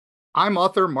I'm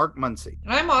author Mark Muncy,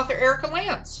 I'm author Erica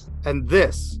Lance. and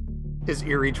this is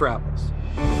Eerie Travels.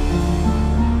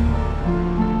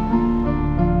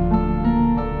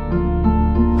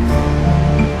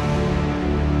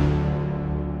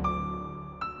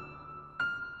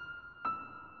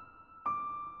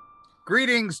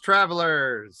 Greetings,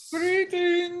 travelers.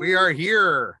 Greetings. We are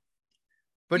here.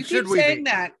 But you should keep we saying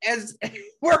be? that as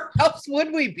where else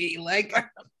would we be? Like,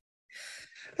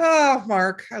 oh,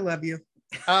 Mark, I love you.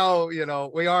 Oh,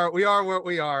 we are what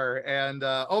we are. And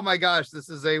oh my gosh, this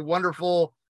is a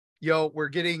wonderful,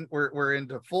 we're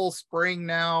into full spring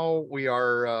now. We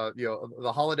are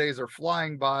the holidays are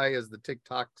flying by as the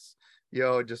TikToks,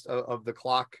 just of the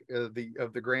clock, of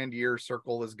the grand year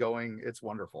circle is going. It's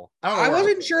wonderful. I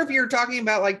wasn't sure if you were talking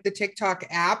about like the TikTok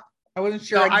app. I wasn't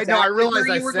sure. No, exactly I realized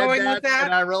where I you were said going that, with that,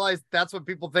 and I realized that's what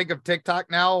people think of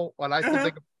TikTok now. When I still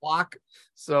think of clock,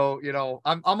 so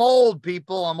I'm old,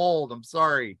 people. I'm old. I'm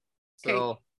sorry. Okay.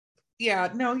 So yeah,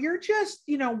 no, you're just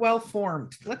well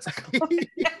formed. Let's go.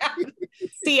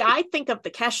 See, I think of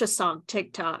the Kesha song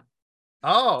TikTok.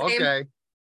 Oh, okay.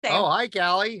 Same. Oh, hi,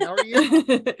 Callie. How are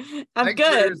you? I'm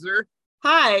good.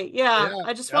 Hi. Yeah,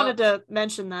 I just wanted to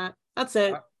mention that. That's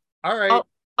it. All right.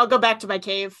 I'll go back to my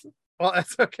cave. Well,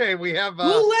 that's okay. We have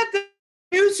who let the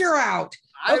user out?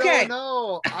 I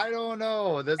don't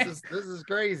know. This is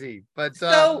crazy. But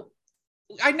so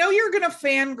I know you're gonna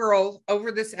fangirl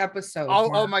over this episode.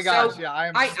 Oh my gosh, so yeah.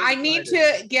 I need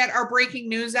to get our breaking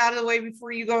news out of the way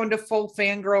before you go into full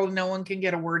fangirl. No one can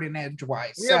get a word in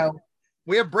edgewise.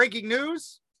 We have breaking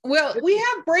news. Well, we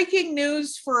have breaking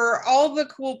news for all the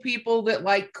cool people that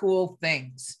like cool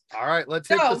things. All right, let's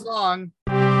hit the song.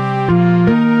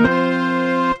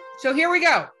 So here we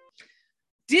go.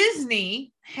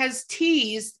 Disney has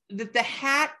teased that the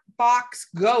Hat Box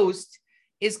Ghost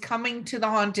is coming to the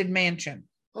Haunted Mansion.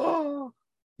 Oh,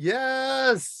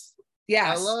 yes.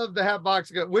 Yes. I love the Hat Box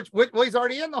Ghost. Which he's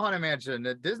already in the Haunted Mansion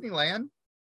at Disneyland.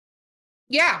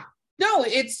 Yeah. No,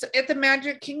 it's at the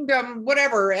Magic Kingdom,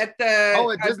 whatever, at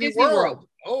Disney World.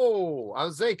 Oh, I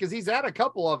was saying, because he's at a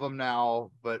couple of them now,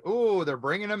 but they're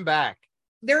bringing him back.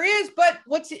 There is, but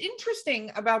what's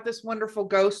interesting about this wonderful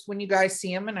ghost when you guys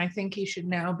see him, and I think he should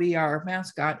now be our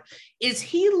mascot, is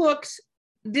he looks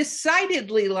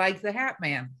decidedly like the Hat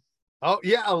Man. Oh,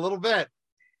 yeah, a little bit.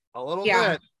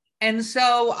 Bit. And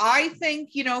so I think,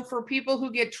 for people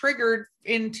who get triggered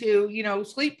into,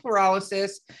 sleep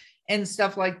paralysis and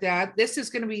stuff like that, this is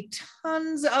going to be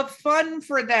tons of fun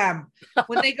for them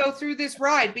when they go through this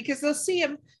ride, because they'll see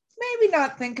him, maybe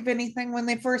not think of anything when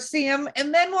they first see him.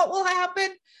 And then what will happen?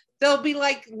 They'll be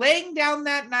like laying down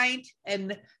that night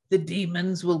and the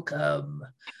demons will come.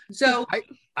 So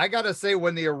I got to say,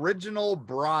 when the original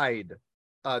bride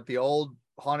at the old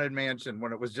Haunted Mansion,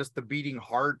 when it was just the beating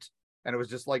heart and it was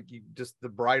just like just the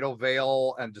bridal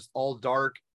veil and just all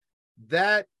dark,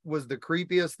 that was the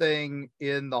creepiest thing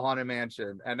in the Haunted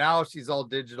Mansion. And now she's all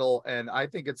digital, and I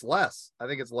think it's less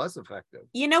effective.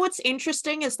 What's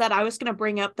interesting is that I was going to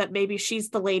bring up that maybe she's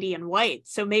the lady in white,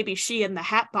 so maybe she and the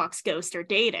Hatbox Ghost are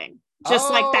dating,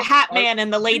 just like the Hat Man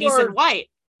and the ladies in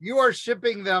white. You are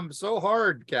shipping them so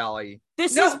hard, Callie.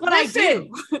 This is what I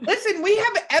do. Listen, we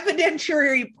have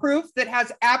evidentiary proof that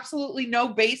has absolutely no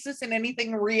basis in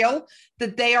anything real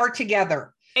that they are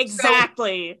together.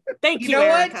 Exactly. So, Thank you,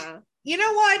 Erica. You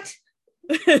know what?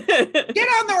 Get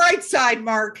on the right side,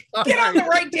 Mark. Get on the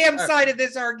right damn side of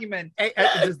this argument. Hey,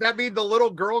 does that mean the little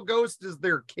girl ghost is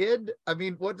their kid? I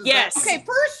mean, what does that mean? Okay,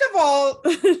 first of all,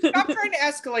 stop trying to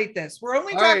escalate this. We're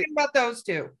only talking about those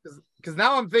two. Because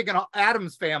now I'm thinking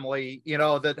Adam's family,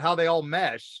 that how they all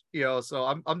mesh,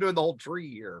 so I'm doing the whole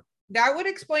tree here. That would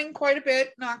explain quite a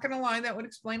bit. Not going to lie, that would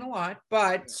explain a lot,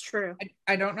 but it's true.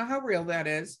 I don't know how real that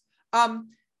is.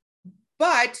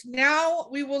 But now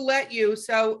we will let you.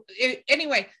 So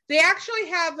anyway, they actually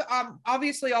have,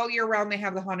 obviously all year round, they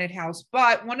have the haunted house.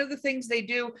 But one of the things they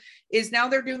do is now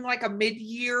they're doing like a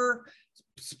mid-year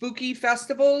spooky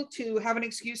festival to have an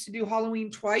excuse to do Halloween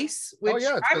twice, which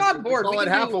I'm on board. We call it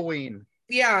Half-a-ween.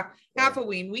 Yeah,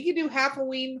 Half-a-ween. We can do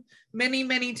Half-a-ween many,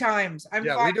 many times. We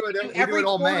do it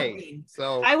all May.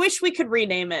 So I wish we could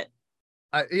rename it.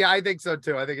 I think so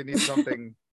too. I think it needs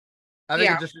something. I think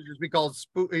it just should just be called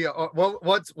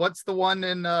what's the one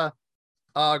in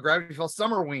Gravity Falls?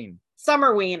 Summerween.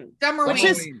 Which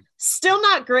is still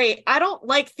not great. I don't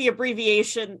like the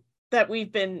abbreviation that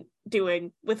we've been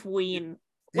doing with ween.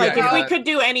 Like if we could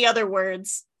do any other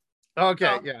words.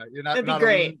 Okay, you're not a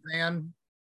ween fan.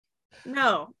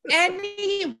 No.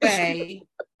 Anyway.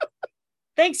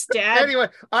 Thanks, Dad. Anyway,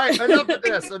 all right, enough of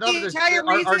this. Our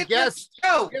guest,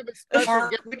 we have a special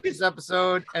guest for this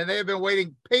episode, and they have been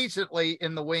waiting patiently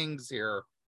in the wings here.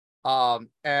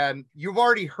 And you've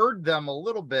already heard them a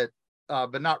little bit,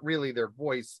 but not really their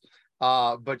voice,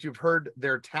 but you've heard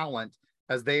their talent,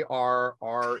 as they are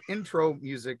our intro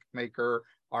music maker,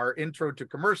 our intro to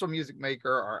commercial music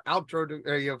maker, our outro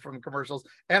to from commercials,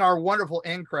 and our wonderful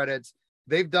end credits.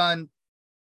 They've done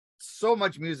so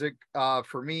much music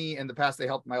for me in the past. They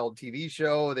helped my old TV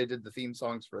show. They did the theme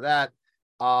songs for that.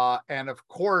 And of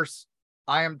course,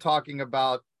 I am talking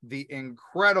about the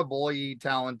incredibly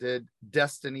talented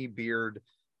Destini Beard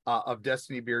of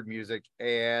Destini Beard Music.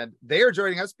 And they are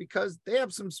joining us because they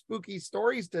have some spooky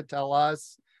stories to tell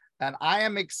us. And I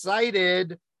am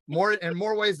excited in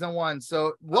more ways than one.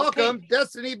 So welcome, okay.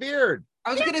 Destini Beard.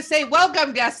 I was going to say,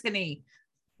 welcome, Destini.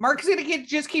 Mark's going to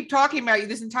just keep talking about you.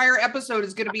 This entire episode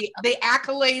is going to be the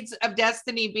accolades of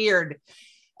Destini Beard.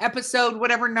 Episode,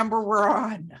 whatever number we're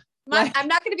on. I'm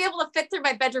not going to be able to fit through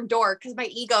my bedroom door because my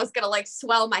ego is going to like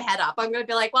swell my head up. I'm going to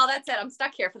be like, well, that's it. I'm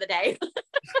stuck here for the day.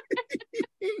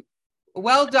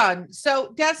 Well done.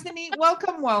 So Destini,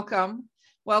 welcome.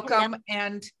 Yeah.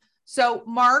 And so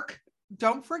Mark,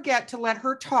 don't forget to let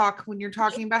her talk when you're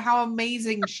talking about how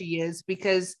amazing she is,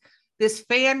 because this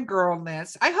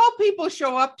fangirlness, I hope people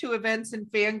show up to events and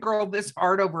fangirl this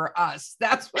hard over us.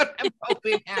 That's what I'm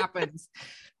hoping happens.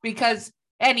 Because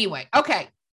anyway, okay.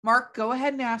 Mark, go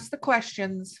ahead and ask the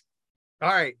questions. All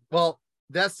right. Well,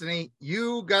 Destini,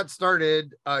 you got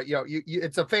started.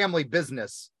 It's a family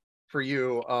business for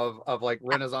you of like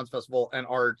Renaissance Festival and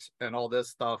art and all this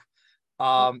stuff.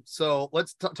 So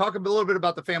let's talk a little bit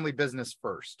about the family business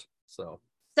first. So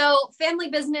family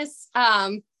business.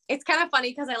 It's kind of funny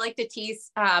because I like to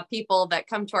tease people that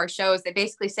come to our shows. They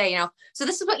basically say, so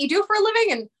this is what you do for a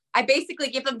living, and I basically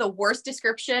give them the worst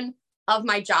description of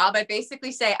my job. I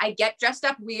basically say I get dressed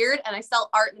up weird and I sell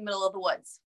art in the middle of the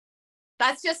woods.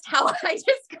 That's just how I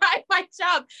describe my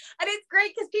job. And it's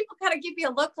great because people kind of give me a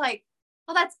look like,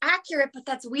 oh, that's accurate, but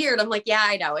that's weird. I'm like, yeah,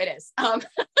 I know it is.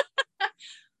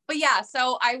 But yeah,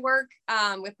 so I work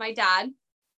with my dad.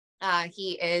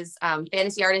 He is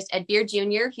fantasy artist Ed Beard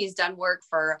Jr. He's done work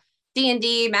for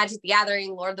D&D, Magic the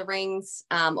Gathering, Lord of the Rings,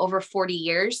 over 40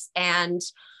 years. And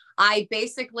I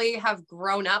basically have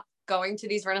grown up going to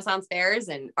these Renaissance fairs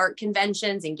and art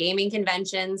conventions and gaming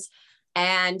conventions.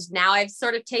 And now I've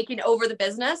sort of taken over the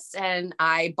business, and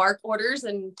I bark orders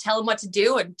and tell them what to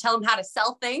do and tell them how to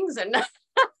sell things. And I've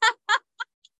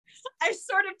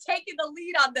sort of taken the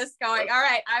lead on this, going, all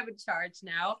right, I'm in charge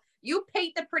now. You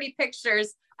paint the pretty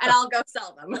pictures and I'll go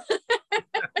sell them.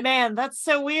 Man, that's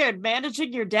so weird.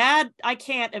 Managing your dad, I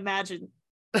can't imagine.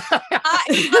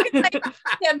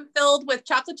 Him filled with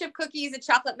chocolate chip cookies and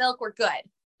chocolate milk, we're good.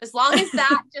 As long as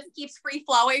that just keeps free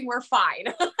flowing, we're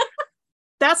fine.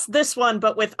 That's this one,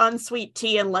 but with unsweet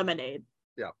tea and lemonade.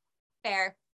 Yeah.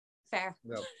 Fair.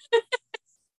 Yep.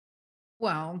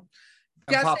 Well,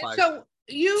 so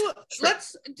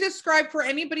let's describe for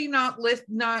anybody not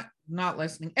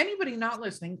listening. Anybody not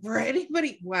listening. For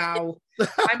anybody, wow.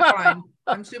 I'm fine.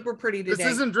 I'm super pretty today.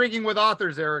 This isn't drinking with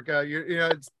authors, Erica.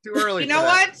 It's too early. You know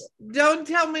what? Don't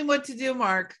tell me what to do,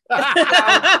 Mark.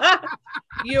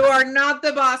 You are not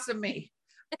the boss of me.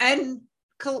 And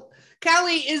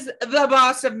Callie is the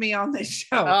boss of me on this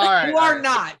show. All right, you are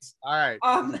not. All right.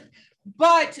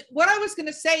 But what I was going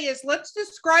to say is, let's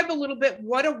describe a little bit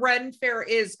what a Ren Fair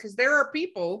is, because there are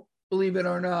people, believe it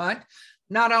or not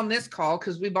on this call,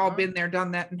 because we've all been there,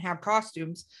 done that, and have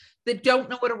costumes, that don't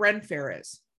know what a Ren Fair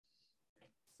is.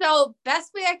 So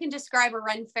best way I can describe a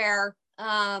Ren Fair,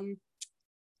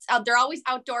 they're always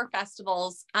outdoor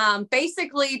festivals.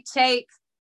 Basically take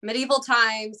medieval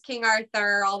times, King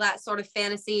Arthur, all that sort of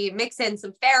fantasy, mix in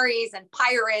some fairies and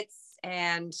pirates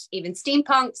and even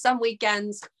steampunk some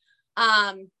weekends.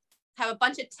 Have a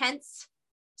bunch of tents,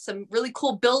 some really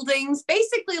cool buildings,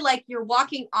 basically like you're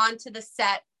walking onto the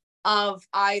set of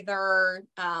either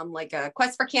like a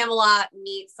Quest for Camelot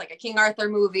meets like a King Arthur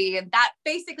movie, and that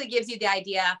basically gives you the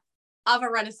idea of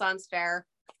a Renaissance fair,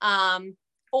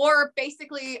 or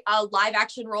basically a live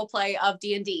action role play of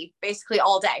D&D, basically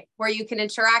all day, where you can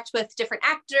interact with different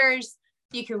actors,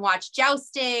 you can watch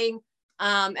jousting,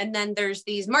 and then there's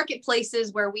these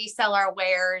marketplaces where we sell our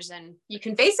wares, and you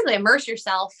can basically immerse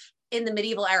yourself in the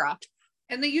medieval era.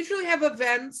 And they usually have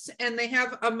events, and they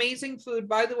have amazing food.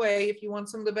 By the way, if you want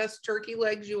some of the best turkey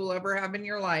legs you will ever have in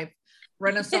your life,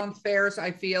 Renaissance fairs,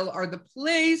 I feel, are the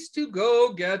place to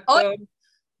go get them.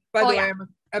 By the way, I'm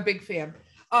a big fan.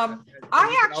 I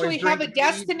actually have a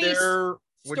Destini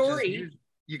story.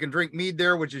 You can drink mead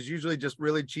there, which is usually just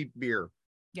really cheap beer.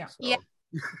 Yeah. So. Yeah.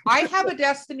 I have a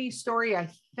Destini story, I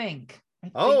think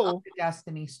a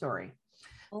Destini story.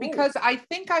 Because I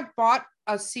think I bought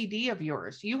a CD of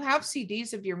yours. You have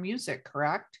CDs of your music,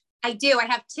 correct? I do. I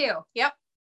have 2. Yep.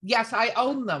 Yes, I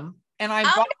own them, and I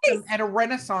bought them at a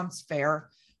Renaissance fair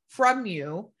from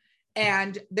you,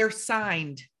 and they're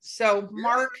signed. So,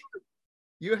 Mark,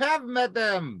 you have met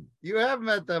them. You have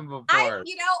met them before. I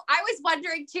was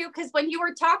wondering too, because when you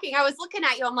were talking, I was looking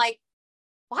at you. I'm like,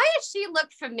 why does she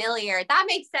look familiar? That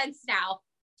makes sense now.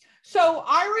 So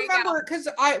I remember, because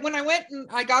when I went and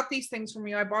I got these things from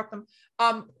you, I bought them.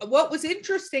 What was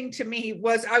interesting to me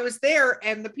was I was there,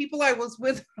 and the people I was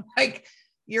with were like,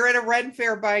 you're at a Ren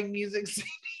Fair buying music CDs.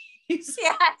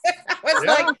 Yes. I was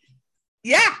like,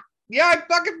 yeah, I'm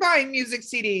fucking buying music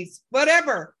CDs.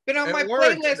 Whatever. Been on my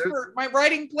playlist for my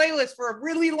writing playlist for a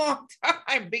really long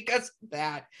time because of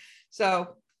that.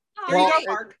 So there you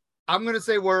go, Mark. I'm going to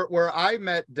say where I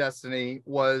met Destiny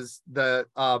was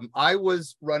I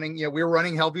was running, we were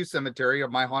running Hellview Cemetery,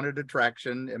 of my haunted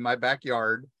attraction in my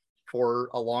backyard for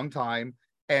a long time.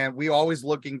 And we always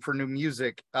looking for new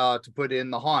music to put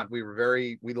in the haunt. We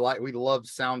love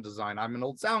sound design. I'm an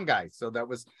old sound guy. So that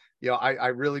was, I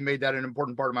really made that an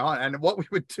important part of my haunt. And what we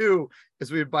would do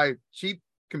is we would buy cheap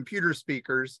computer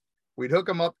speakers. We'd hook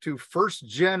them up to first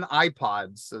gen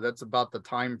iPods. So that's about the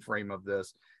time frame of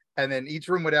this. And then each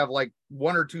room would have like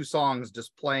 1 or 2 songs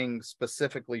just playing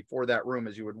specifically for that room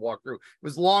as you would walk through. It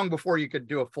was long before you could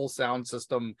do a full sound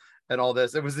system and all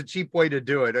this. It was the cheap way to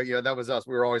do it. That was us.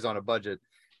 We were always on a budget.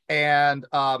 And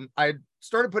I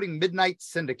started putting Midnight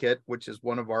Syndicate, which is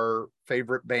one of our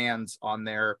favorite bands, on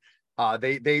there.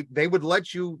 They would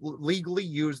let you legally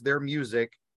use their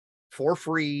music for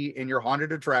free in your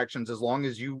haunted attractions as long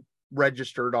as you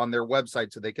registered on their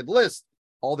website, so they could list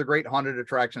all the great haunted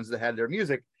attractions that had their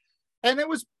music. And it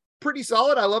was pretty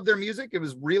solid. I love their music. It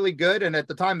was really good. And at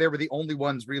the time, they were the only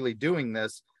ones really doing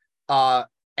this.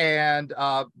 And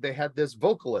they had this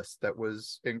vocalist that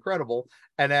was incredible.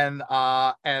 And then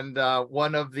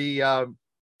one of the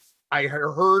I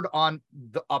heard on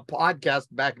a podcast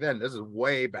back then. This is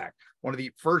way back. One of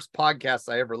the first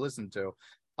podcasts I ever listened to,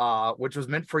 which was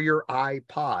meant for your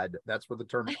iPod. That's where the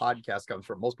term podcast comes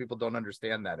from. Most people don't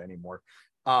understand that anymore.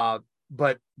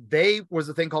 But they was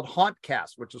a thing called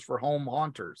Hauntcast, which is for home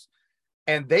haunters.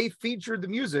 And they featured the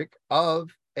music of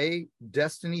a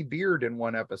Destini Beard in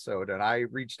one episode. And I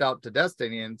reached out to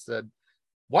Destini and said,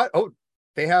 what? Oh,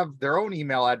 they have their own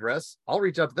email address. I'll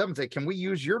reach out to them and say, can we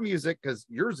use your music? Because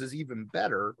yours is even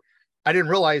better. I didn't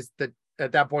realize that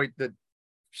at that point that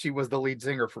she was the lead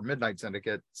singer for Midnight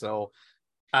Syndicate. So,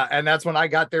 and that's when I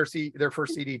got their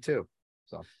first CD too.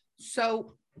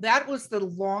 So that was the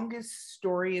longest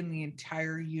story in the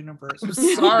entire universe. I'm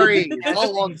sorry.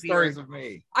 All long stories of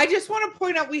me. I just want to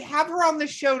point out we have her on the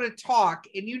show to talk,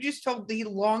 and you just told the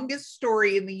longest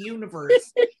story in the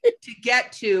universe to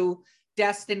get to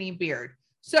Destini Beard.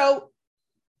 So,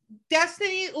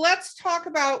 Destini, let's talk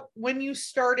about when you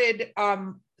started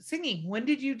singing. When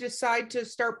did you decide to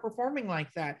start performing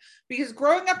like that? Because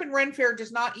growing up in Ren Fair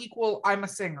does not equal I'm a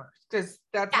singer, because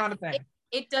that's not a thing.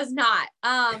 It does not.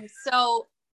 So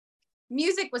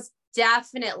music was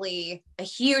definitely a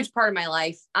huge part of my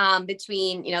life,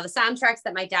 between, the soundtracks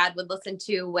that my dad would listen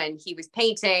to when he was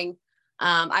painting.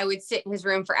 I would sit in his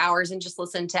room for hours and just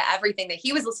listen to everything that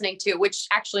he was listening to, which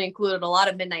actually included a lot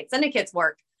of Midnight Syndicate's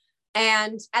work.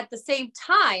 And at the same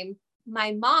time,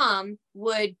 my mom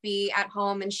would be at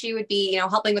home and she would be,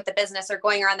 helping with the business or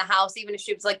going around the house, even if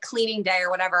she was like cleaning day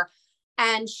or whatever.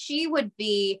 And she would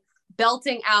be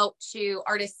belting out to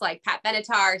artists like Pat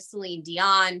Benatar, Celine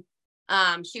Dion.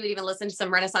 She would even listen to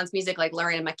some Renaissance music like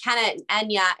Lorena McKenna and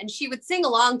Enya, and she would sing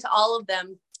along to all of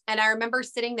them. And I remember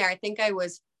sitting there, I think I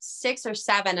was 6 or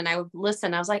 7, and I would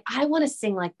listen. I was like, I want to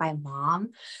sing like my mom.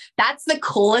 That's the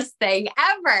coolest thing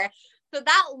ever. So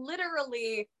that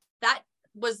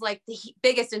was like the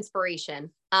biggest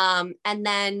inspiration. And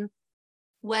then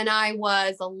when I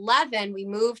was 11, we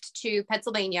moved to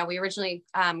Pennsylvania. We originally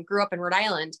grew up in Rhode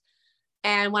Island.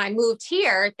 And when I moved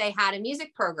here, they had a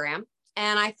music program.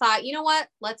 And I thought, you know what,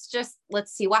 let's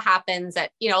see what happens.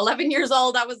 At, 11 years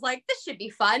old, I was like, this should be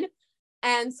fun.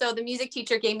 And so the music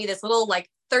teacher gave me this little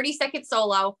 30-second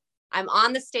solo. I'm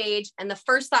on the stage. And the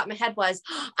first thought in my head was,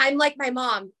 I'm like my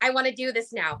mom. I want to do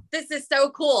this now. This is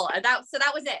so cool. And that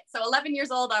was it. So 11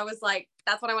 years old, I was like,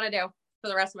 that's what I want to do for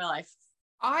the rest of my life.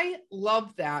 I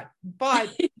love that.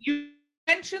 But you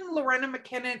mentioned Lorena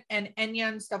McKenna and Enya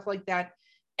and stuff like that.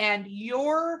 And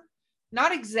you're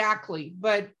not exactly,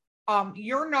 but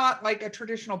you're not like a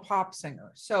traditional pop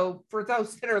singer. So for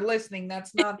those that are listening,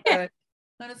 that's not that.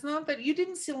 It's not that you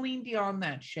didn't Celine Dion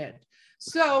that shit.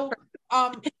 So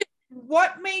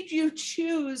what made you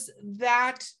choose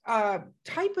that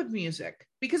type of music?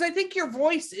 Because I think your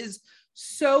voice is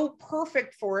so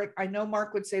perfect for it. I know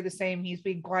Mark would say the same. He's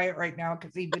being quiet right now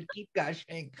because he would keep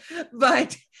gushing.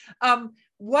 But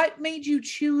what made you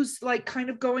choose like kind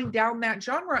of going down that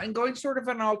genre and going sort of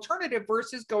an alternative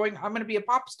versus going, I'm going to be a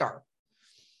pop star?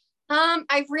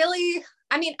 I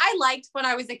liked when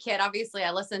I was a kid, obviously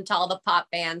I listened to all the pop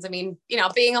bands. I mean, you know,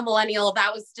 being a millennial,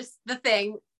 that was just the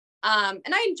thing. And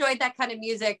I enjoyed that kind of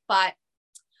music, but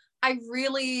I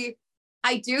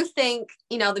do think,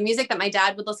 you know, the music that my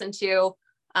dad would listen to,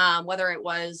 whether it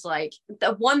was like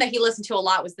the one that he listened to a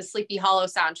lot was the Sleepy Hollow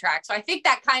soundtrack. So I think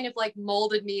that kind of like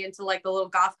molded me into like the little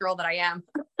goth girl that I am.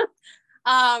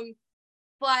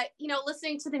 But, you know,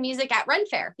 listening to the music at Ren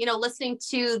Fair, you know, listening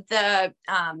to the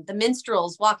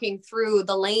minstrels walking through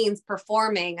the lanes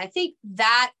performing, I think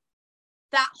that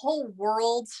whole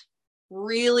world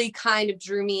really kind of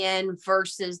drew me in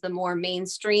versus the more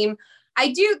mainstream.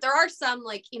 There are some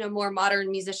like, you know, more modern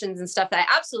musicians and stuff that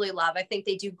I absolutely love. I think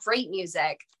they do great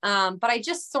music. But I was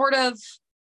just sort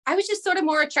of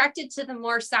more attracted to the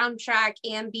more soundtrack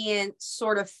ambient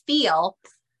sort of feel.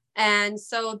 And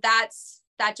so that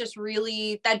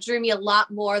drew me a lot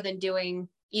more than doing,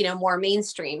 you know, more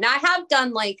mainstream. Now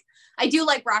I do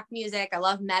like rock music. I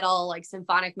love metal, like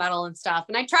symphonic metal and stuff.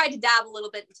 And I tried to dab a little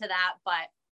bit into that, but at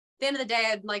the end of the day,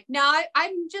 I'm like, no, I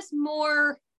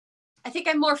think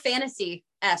I'm more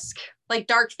fantasy-esque, like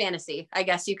dark fantasy, I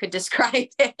guess you could describe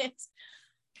it.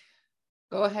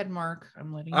 Go ahead, Mark.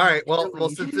 I'm letting you. All right. Well,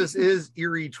 since this is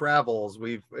Eerie Travels,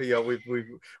 we're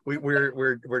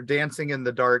dancing in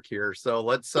the dark here. So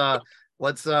let's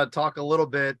talk a little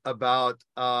bit about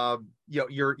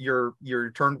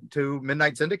your turn to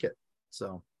Midnight Syndicate.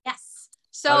 So yes.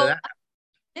 So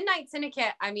Midnight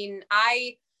Syndicate, I mean,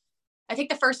 I think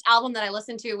the first album that I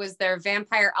listened to was their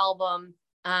Vampire album.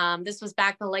 This was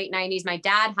back in the late 90s. My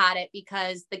dad had it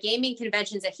because the gaming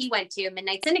conventions that he went to,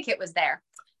 Midnight Syndicate was there.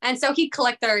 And so he'd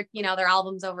collect their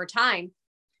albums over time.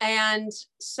 And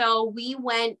so we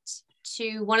went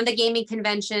to one of the gaming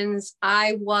conventions.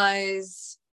 I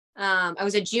was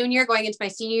a junior going into my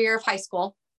senior year of high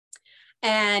school.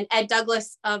 And Ed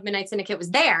Douglas of Midnight Syndicate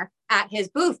was there at his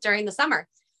booth during the summer.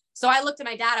 So I looked at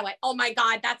my dad. I went, oh my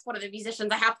God, that's one of the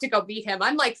musicians. I have to go meet him.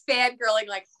 I'm like fangirling,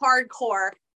 like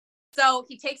hardcore. So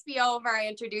he takes me over. I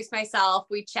introduced myself.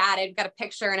 We chatted, got a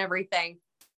picture and everything.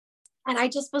 And I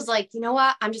just was like, you know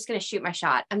what? I'm just going to shoot my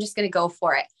shot. I'm just going to go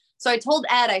for it. So I told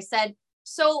Ed, I said,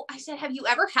 have you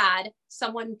ever had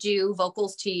someone do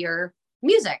vocals to your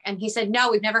music? And he said,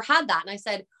 no, we've never had that. And I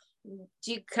said,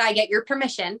 could I get your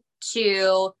permission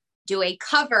to do a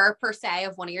cover per se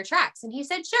of one of your tracks? And he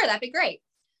said, sure, that'd be great.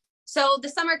 So the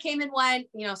summer came and went,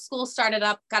 you know, school started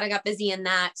up, got busy in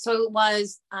that. So it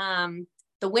was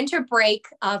the winter break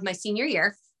of my senior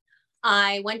year.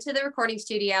 I went to the recording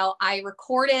studio. I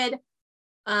recorded,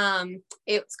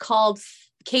 it's called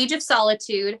Cage of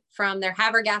Solitude from their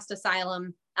Havergast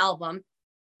Asylum album,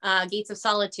 Gates of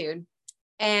Solitude.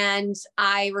 And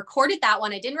I recorded that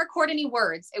one. I didn't record any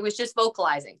words. It was just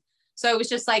vocalizing. So it was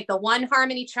just like the one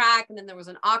harmony track, and then there was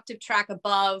an octave track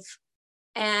above.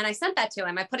 And I sent that to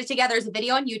him. I put it together as a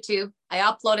video on YouTube. I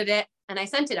uploaded it and I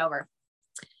sent it over.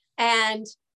 And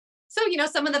so, you know,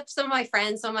 some of my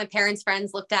friends, some of my parents'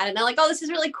 friends looked at it and they're like, oh, this is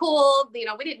really cool. You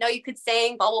know, we didn't know you could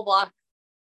sing, blah, blah, blah.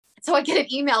 So I get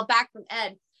an email back from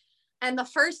Ed. And the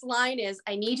first line is,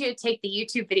 I need you to take the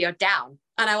YouTube video down.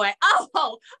 And I went,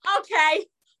 oh, okay.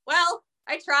 Well,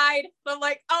 I tried. But I'm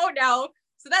like, oh no.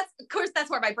 So that's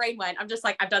where my brain went. I'm just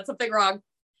like, I've done something wrong.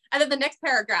 And then the next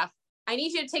paragraph, I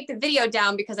need you to take the video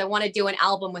down because I want to do an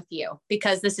album with you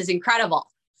because this is incredible.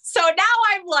 So now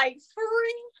I'm like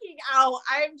freaking out.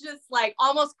 I'm just like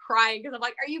almost crying because I'm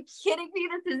like, are you kidding me?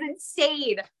 This is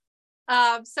insane.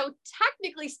 So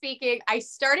technically speaking, I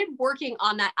started working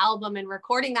on that album and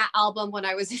recording that album when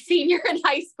I was a senior in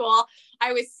high school.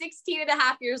 I was 16 and a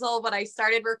half years old when I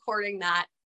started recording that.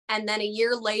 And then a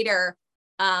year later,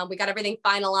 we got everything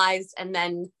finalized. And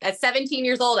then at 17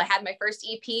 years old, I had my first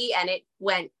EP and it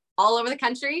went all over the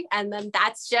country. And then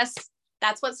that's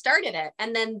what started it.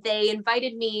 And then they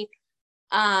invited me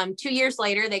 2 years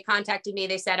later, they contacted me.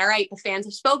 They said, all right, the fans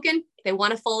have spoken. They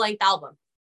want a full length album.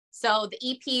 So the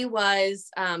EP was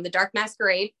The Dark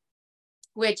Masquerade,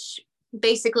 which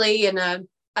basically in a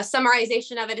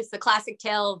summarization of it is the classic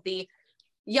tale of the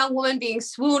young woman being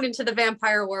swooned into the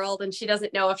vampire world and she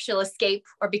doesn't know if she'll escape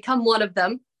or become one of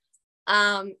them.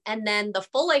 And then the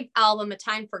full length album, A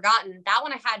Time Forgotten, that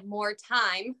one I had more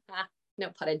time, no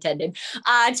pun intended,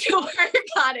 to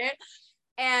work on it.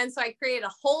 And so I created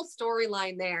a whole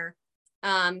storyline there.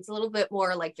 It's a little bit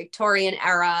more like Victorian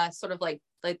era, sort of like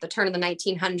the turn of the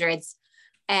 1900s.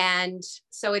 And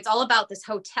so it's all about this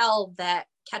hotel that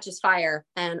catches fire,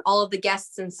 and all of the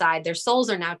guests inside, their souls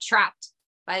are now trapped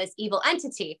by this evil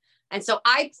entity. And so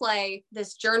I play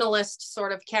this journalist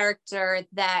sort of character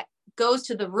that goes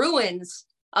to the ruins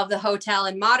of the hotel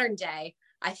in modern day.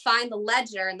 I find the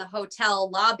ledger in the hotel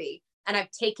lobby, and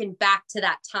I've taken back to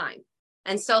that time.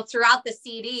 And so throughout the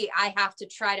CD, I have to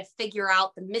try to figure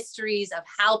out the mysteries of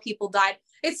how people died.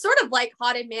 It's sort of like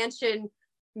Haunted Mansion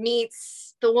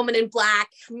meets The Woman in Black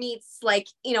meets, like,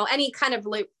 you know, any kind of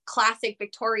like classic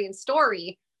Victorian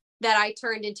story that I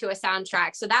turned into a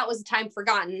soundtrack. So that was Time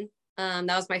Forgotten. That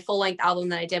was my full length album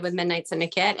that I did with Midnight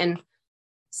Syndicate. And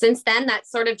since then, that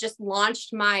sort of just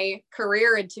launched my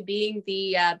career into being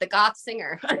the goth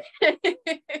singer.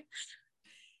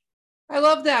 I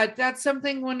love that. That's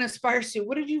something one aspires to.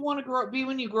 What did you want to be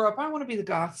when you grow up? I want to be the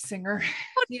goth singer.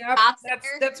 Yeah,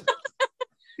 that's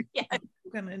yeah, what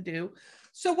I'm gonna do.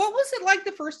 So what was it like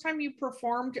the first time you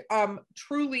performed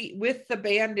truly with the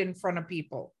band in front of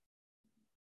people?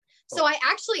 So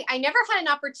I never had an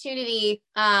opportunity.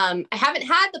 I haven't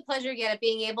had the pleasure yet of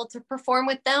being able to perform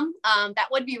with them. That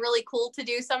would be really cool to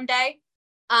do someday.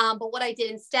 But what I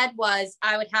did instead was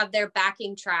I would have their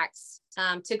backing tracks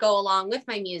to go along with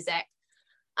my music.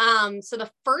 So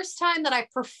the first time that I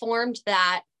performed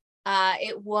that,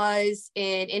 it was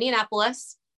in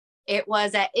Indianapolis. It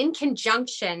was at In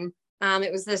Conjunction.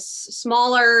 It was this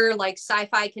smaller, like,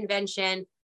 sci-fi convention.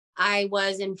 I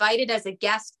was invited as a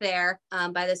guest there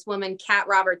by this woman, Kat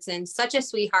Robertson, such a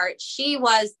sweetheart. She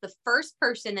was the first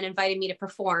person that invited me to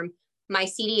perform my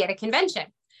CD at a convention.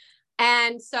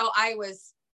 And so I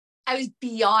was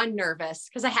beyond nervous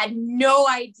because I had no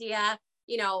idea,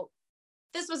 you know,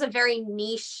 this was a very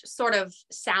niche sort of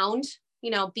sound,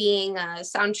 you know, being a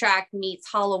soundtrack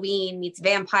meets Halloween meets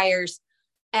vampires.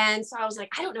 And so I was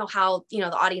like, I don't know how, you know,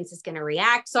 the audience is going to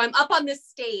react. So I'm up on this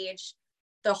stage.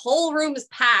 The whole room is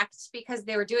packed because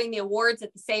they were doing the awards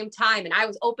at the same time. And I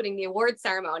was opening the award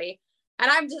ceremony.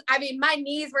 And my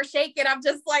knees were shaking. I'm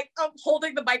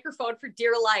holding the microphone for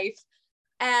dear life.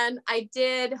 And I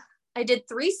did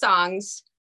 3 songs.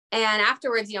 And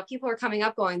afterwards, you know, people were coming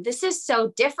up going, this is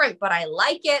so different, but I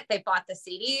like it. They bought the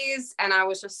CDs. And I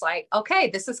was just like, okay,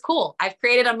 this is cool. I've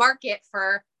created a market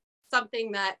for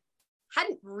something that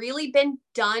hadn't really been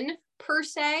done per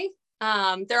se.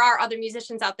 There are other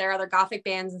musicians out there, other Gothic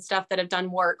bands and stuff that have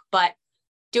done work, but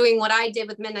doing what I did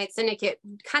with Midnight Syndicate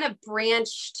kind of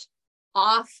branched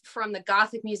off from the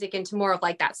Gothic music into more of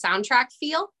like that soundtrack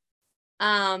feel.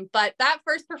 But that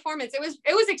first performance, it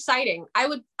was exciting. I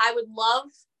would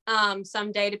love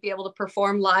someday to be able to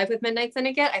perform live with Midnight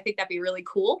Syndicate. I think that'd be really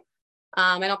cool.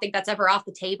 I don't think that's ever off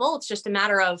the table. It's just a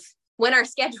matter of when our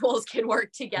schedules can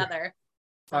work together.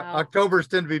 Octobers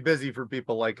tend to be busy for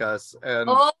people like us, and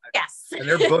yes, and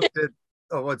they're booked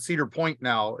at Cedar Point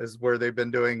now is where they've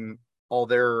been doing all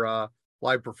their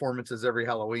live performances every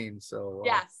Halloween. So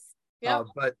yes, yeah.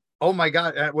 But oh my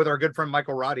God, with our good friend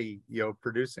Michael Roddy, you know,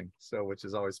 producing, so which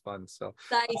is always fun. So,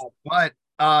 nice. But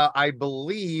I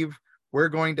believe we're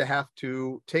going to have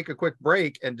to take a quick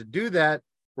break, and to do that,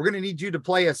 we're going to need you to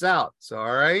play us out. So,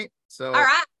 all right.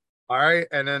 All right,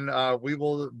 and then we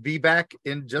will be back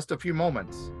in just a few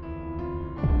moments.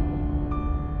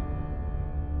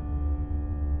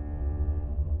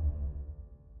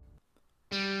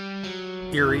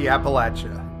 Erie,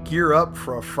 Appalachia. Gear up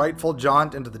for a frightful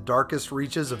jaunt into the darkest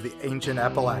reaches of the ancient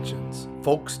Appalachians.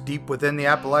 Folks deep within the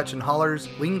Appalachian hollers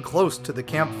lean close to the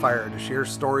campfire to share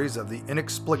stories of the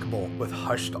inexplicable with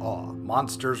hushed awe.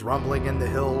 Monsters rumbling in the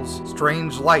hills,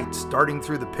 strange lights darting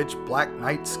through the pitch black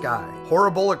night sky,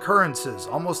 horrible occurrences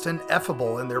almost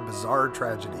ineffable in their bizarre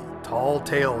tragedy. Tall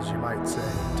tales, you might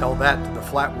say. Tell that to the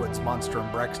Flatwoods monster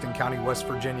in Braxton County, West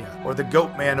Virginia, or the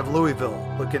Goat Man of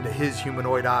Louisville. Look into his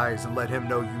humanoid eyes and let him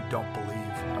know you don't believe.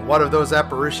 And what of those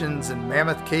apparitions in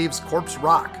Mammoth Cave's Corpse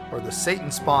Rock, or the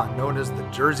Satan spawn known as the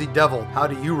Jersey Devil? How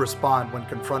do you respond when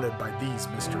confronted by these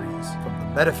mysteries? From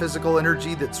the metaphysical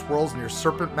energy that swirls near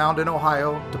Serpent Mound in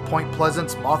Ohio to Point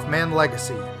Pleasant's Mothman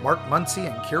legacy, Mark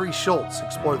Muncy and Carrie Schultz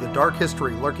explore the dark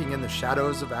history lurking in the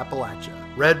shadows of Appalachia.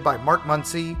 Read by Mark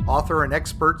Muncy, author and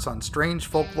experts on strange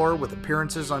folklore with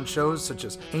appearances on shows such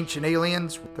as Ancient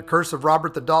Aliens, The Curse of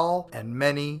Robert the Doll, and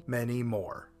many, many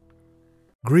more.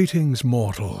 Greetings,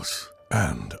 mortals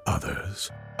and others.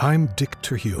 I'm Dick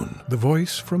Terhune, the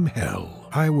voice from hell.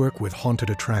 I work with haunted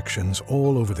attractions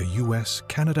all over the U.S.,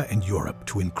 Canada, and Europe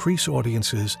to increase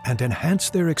audiences and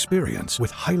enhance their experience with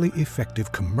highly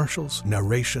effective commercials,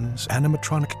 narrations,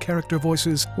 animatronic character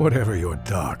voices, whatever your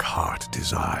dark heart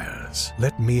desires.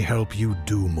 Let me help you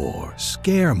do more,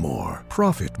 scare more,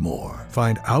 profit more.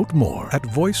 Find out more at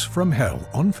Voice from Hell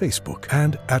on Facebook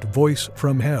and at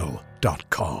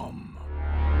voicefromhell.com.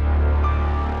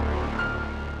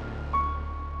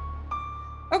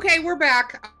 Okay, we're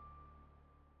back.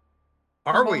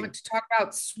 Are we? To talk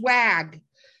about swag.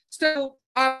 So,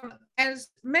 as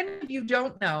many of you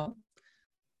don't know,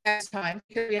 last time,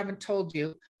 because we haven't told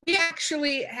you, we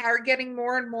actually are getting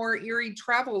more and more Erie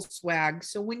Travel swag.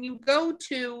 So when you go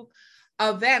to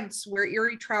events where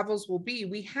Erie Travels will be,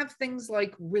 we have things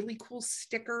like really cool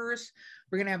stickers.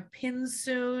 We're going to have pins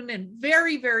soon, and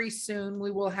very, very soon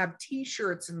we will have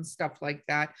t-shirts and stuff like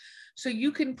that. So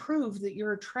you can prove that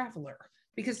you're a traveler,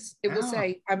 because it will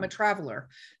say I'm a traveler,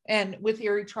 and with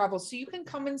Erie Travel. So you can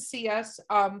come and see us.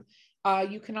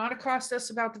 You cannot accost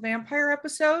us about the vampire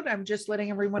episode. I'm just letting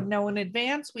everyone know in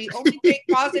advance. We only take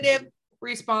positive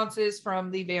responses from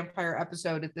the vampire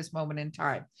episode at this moment in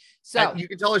time. So you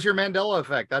can tell us your Mandela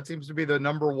effect. That seems to be the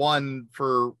number one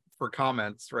for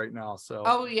comments right now. So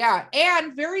oh yeah,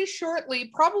 and very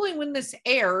shortly, probably when this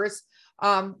airs,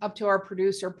 up to our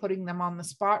producer putting them on the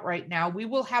spot right now, we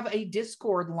will have a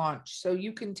Discord launch, so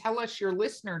you can tell us your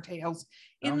listener tales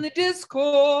in the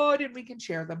Discord and we can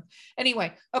share them.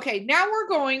 Anyway, okay, now we're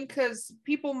going, because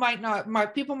people might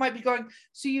be going,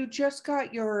 so you just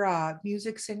got your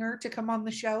music singer to come on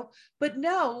the show? But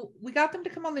no, we got them to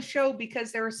come on the show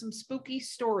because there are some spooky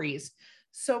stories.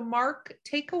 So Mark,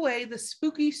 take away the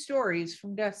spooky stories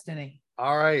from Destini.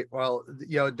 all right. Well,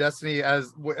 Destiny,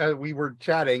 as we were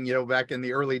chatting, back in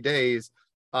the early days,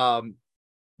 we'll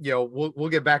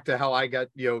get back to how I got,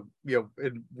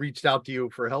 and reached out to you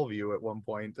for Hellview at one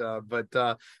point. But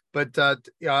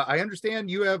I understand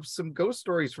you have some ghost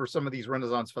stories for some of these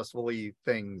Renaissance Festival-y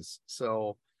things.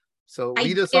 So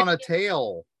lead us on a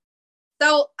tale.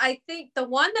 So I think the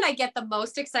one that I get the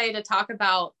most excited to talk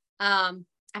about,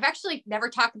 I've actually never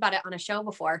talked about it on a show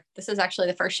before. This is actually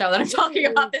the first show that I'm talking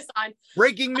about this on.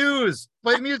 Breaking news.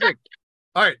 Play the music.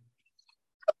 All right.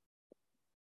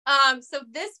 So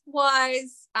this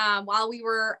was while we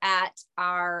were at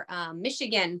our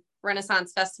Michigan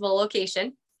Renaissance Festival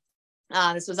location.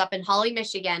 This was up in Holly,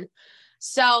 Michigan.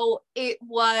 So it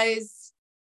was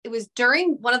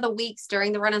during one of the weeks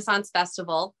during the Renaissance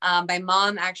Festival. My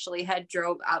mom actually had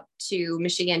drove up to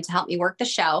Michigan to help me work the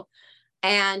show.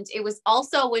 And it was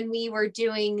also when we were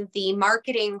doing the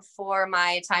marketing for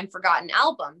my Time Forgotten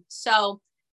album. So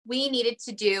we needed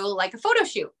to do like a photo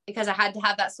shoot because I had to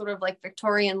have that sort of like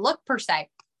Victorian look per se.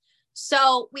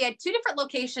 So we had two different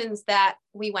locations that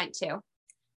we went to.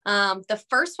 The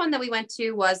first one that we went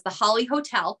to was the Holly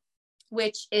Hotel,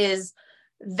 which is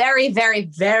very,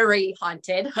 very, very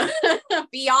haunted,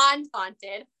 beyond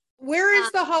haunted. Where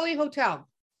is the Holly Hotel?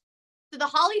 So the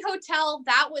Holly Hotel,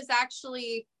 that was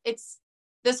actually, it's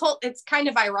kind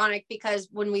of ironic because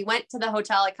when we went to the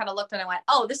hotel, I kind of looked and I went,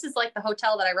 oh, this is like the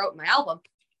hotel that I wrote in my album.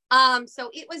 So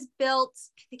it was built,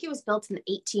 I think it was built in the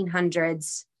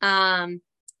 1800s.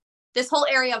 This whole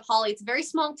area of Holly, it's a very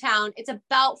small town. It's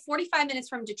about 45 minutes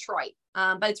from Detroit,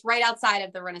 but it's right outside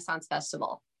of the Renaissance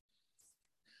Festival.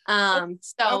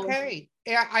 Okay.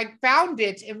 Yeah, I found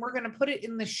it and we're going to put it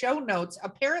in the show notes.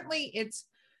 Apparently it's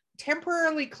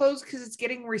temporarily closed because it's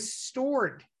getting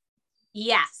restored.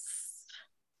 Yes.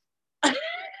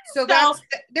 So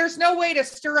there's no way to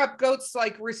stir up goats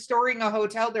like restoring a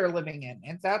hotel they're living in.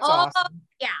 And that's awesome.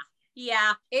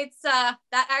 Yeah. It's that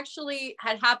actually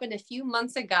had happened a few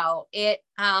months ago. It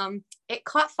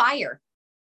caught fire.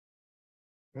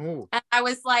 Oh. And I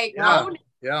was like, yeah. oh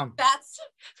yeah,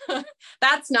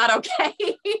 that's not okay.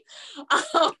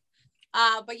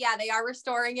 But yeah, they are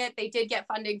restoring it. They did get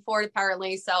funding for it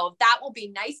apparently. So that will be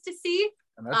nice to see.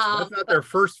 And that's not their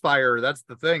first fire. That's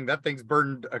the thing. That thing's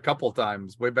burned a couple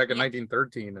times way back in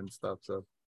 1913 and stuff. So.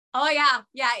 Oh yeah.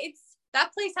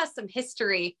 That place has some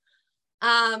history.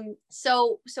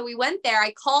 So we went there.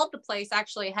 I called the place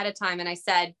actually ahead of time and I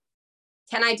said,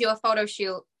 can I do a photo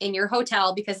shoot in your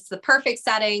hotel? Because it's the perfect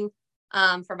setting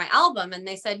for my album. And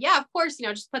they said, yeah, of course,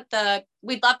 just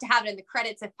we'd love to have it in the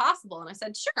credits if possible. And I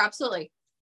said, sure, absolutely.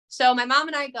 So my mom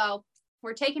and I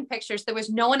we're taking pictures. There was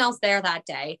no one else there that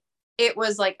day. It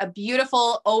was like a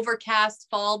beautiful overcast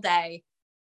fall day.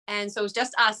 And so it was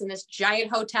just us in this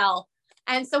giant hotel.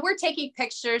 And so we're taking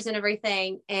pictures and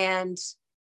everything. And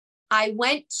I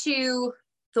went to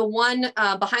the one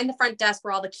behind the front desk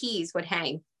where all the keys would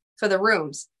hang for the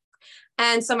rooms.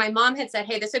 And so my mom had said,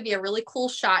 hey, this would be a really cool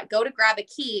shot. Go to grab a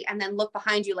key and then look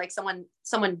behind you like someone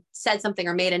said something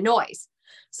or made a noise.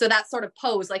 So that sort of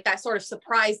pose, like that sort of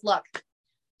surprised look.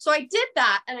 So I did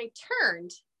that and I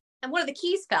turned and one of the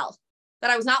keys fell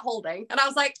that I was not holding. And I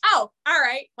was like, oh, all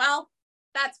right, well,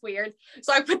 that's weird.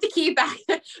 So I put the key back.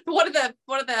 One of the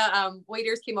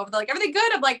waiters came over. They're like, everything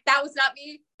good? I'm like, that was not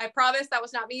me. I promise that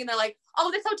was not me. And they're like,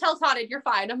 oh, this hotel's haunted. You're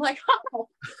fine. I'm like, oh,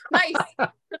 nice. I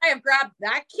have grabbed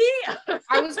that key.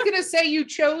 I was gonna say you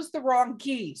chose the wrong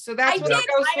key. So that's I what did. it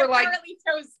goes for. Like,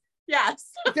 chose.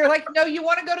 Yes. They're like, no, you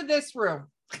want to go to this room.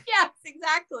 Yes,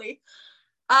 exactly.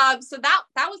 So that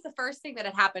was the first thing that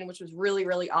had happened, which was really,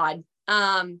 really odd.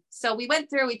 So we went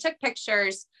through, we took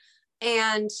pictures,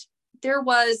 and there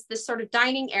was this sort of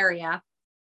dining area.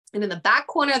 And in the back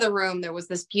corner of the room, there was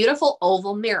this beautiful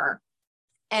oval mirror.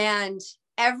 And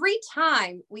every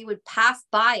time we would pass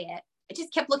by it, I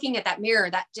just kept looking at that mirror.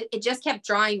 It just kept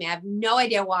drawing me. I have no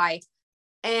idea why.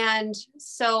 And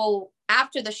so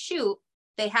after the shoot,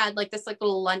 they had like this like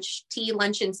little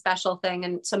luncheon special thing.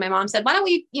 And so my mom said, why don't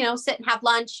we, sit and have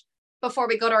lunch before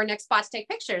we go to our next spot to take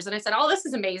pictures? And I said, oh, this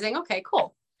is amazing. Okay,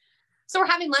 cool. So we're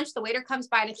having lunch. The waiter comes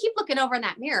by and I keep looking over in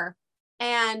that mirror.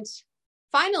 And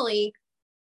finally,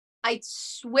 I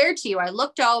swear to you, I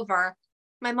looked over.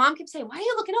 My mom kept saying, why are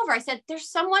you looking over? I said, there's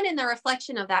someone in the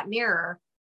reflection of that mirror.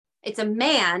 It's a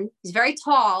man. He's very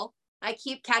tall. I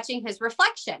keep catching his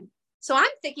reflection. So I'm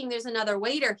thinking there's another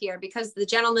waiter here because the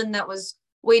gentleman that was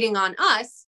waiting on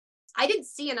us, I didn't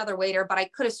see another waiter, but I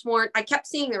could have sworn I kept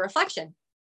seeing the reflection.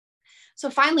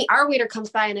 So finally our waiter comes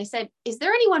by and I said, is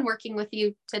there anyone working with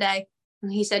you today?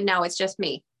 And he said, no, it's just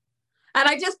me. And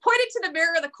I just pointed to the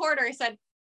mirror in the corner. I said,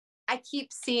 I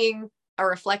keep seeing a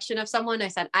reflection of someone. I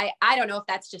said, I don't know if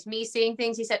that's just me seeing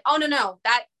things. He said, oh, no,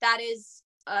 that is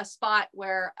a spot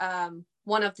where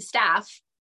one of the staff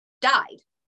died.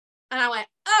 And I went,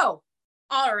 oh,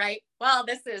 all right. Well,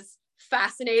 this is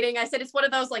fascinating. I said, it's one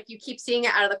of those, like, you keep seeing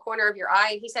it out of the corner of your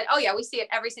eye. And he said, oh yeah, we see it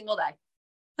every single day.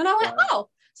 And I went, oh,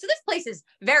 so this place is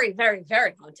very, very,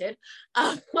 very haunted.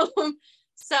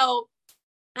 So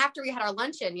after we had our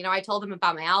luncheon, I told him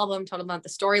about my album, told him about the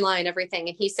storyline, everything.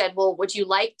 And he said, well, would you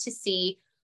like to see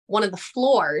one of the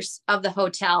floors of the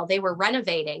hotel? They were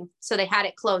renovating, so they had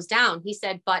it closed down. He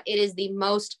said, but it is the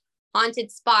most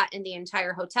haunted spot in the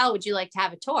entire hotel. Would you like to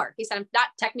have a tour? He said, I'm not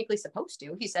technically supposed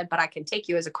to. He said, but I can take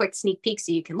you as a quick sneak peek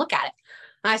so you can look at it.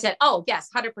 And I said, oh yes,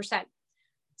 100%.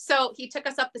 So he took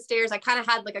us up the stairs. I kind of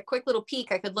had like a quick little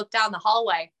peek. I could look down the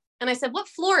hallway. And I said, what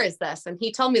floor is this? And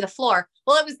he told me the floor.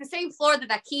 Well, it was the same floor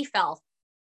that key fell.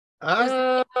 And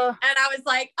I was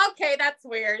like, okay, that's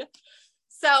weird.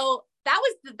 So that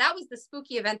was the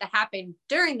spooky event that happened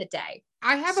during the day.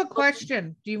 I have a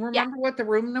question. Do you remember what the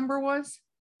room number was?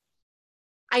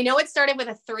 I know it started with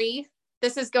a 3.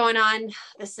 This is 11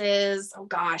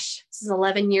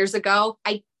 years ago.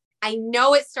 I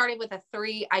know it started with a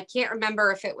 3. I can't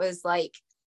remember if it was like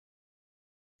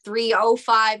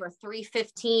 305 or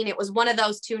 315. It was one of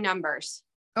those two numbers.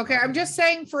 Okay, I'm just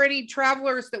saying for any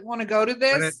travelers that want to go to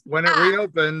this. When it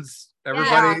reopens,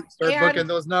 everybody start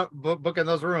booking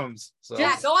those rooms. So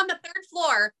yeah, go on the 3rd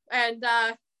floor and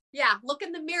look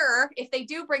in the mirror. If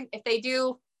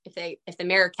the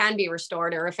mirror can be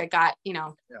restored or if it got,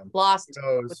 lost.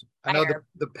 I know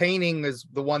the painting is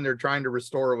the one they're trying to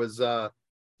restore. Was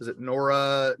is it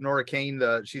Nora Kane?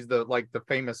 She's the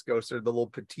famous ghost, or the little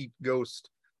petite ghost.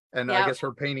 And I guess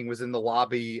her painting was in the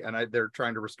lobby, and they're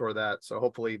trying to restore that. So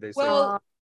hopefully they. Well,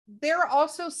 they're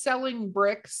also selling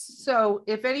bricks. So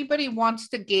if anybody wants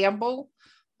to gamble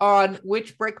on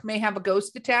which brick may have a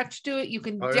ghost attached to it, you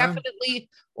can definitely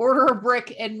order a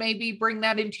brick and maybe bring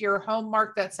that into your home.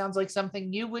 Mark, that sounds like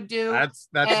something you would do. That's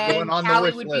going on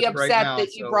Callie the wish would list be upset right now,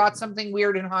 that you brought something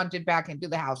weird and haunted back into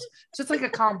the house. So it's like a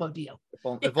combo deal.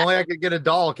 If only I could get a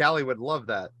doll, Callie would love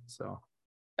that. So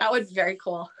that would be very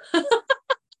cool.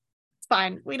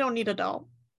 Fine, we don't need a doll.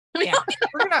 Yeah,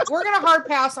 we're gonna hard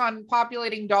pass on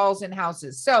populating dolls in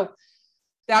houses. So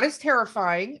that is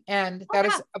terrifying, and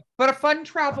but a fun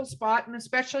travel spot, and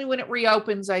especially when it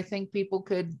reopens, I think people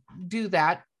could do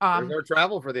that. There's more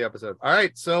travel for the episode. All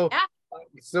right, so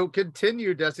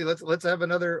continue, Destiny. Let's have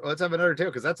another tale,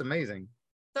 because that's amazing.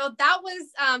 So that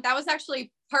was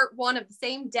actually part 1 of the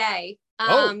same day.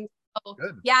 Good.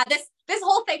 Yeah, this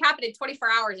whole thing happened in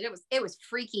 24 hours, and it was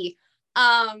freaky.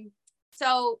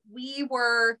 So we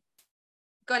were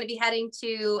going to be heading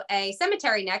to a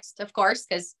cemetery next, of course,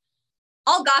 because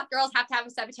all goth girls have to have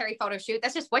a cemetery photo shoot.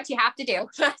 That's just what you have to do.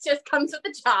 That just comes with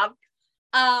the job.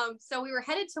 So we were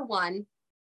headed to one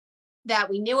that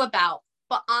we knew about,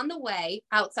 but on the way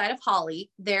outside of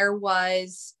Holly, there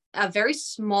was a very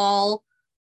small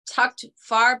tucked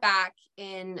far back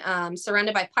in,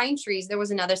 surrounded by pine trees, there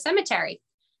was another cemetery.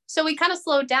 So we kind of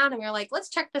slowed down and we were like, let's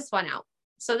check this one out.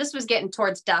 So this was getting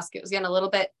towards dusk. It was getting a little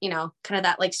bit, you know, kind of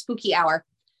that like spooky hour.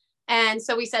 And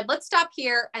so we said, let's stop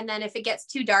here. And then if it gets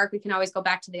too dark, we can always go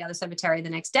back to the other cemetery the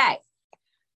next day.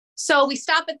 So we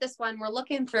stop at this one. We're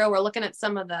looking at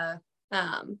some of the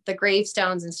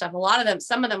gravestones and stuff. A lot of them,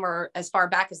 some of them were as far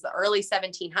back as the early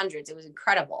 1700s. It was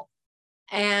incredible.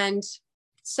 And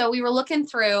so we were looking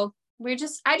through,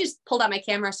 I just pulled out my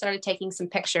camera, started taking some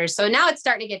pictures. So now it's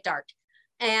starting to get dark.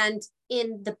 And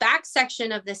in the back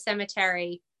section of the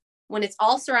cemetery, when it's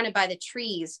all surrounded by the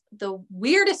trees, the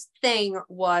weirdest thing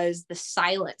was the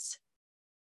silence.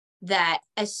 That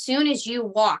as soon as you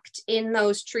walked in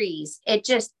those trees,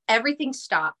 everything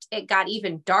stopped. It got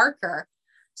even darker.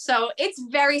 So it's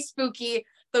very spooky.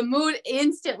 The mood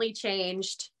instantly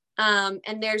changed. And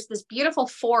there's this beautiful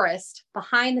forest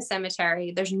behind the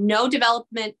cemetery. There's no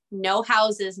development, no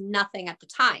houses, nothing at the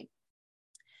time.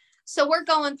 So we're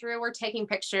going through, we're taking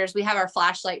pictures. We have our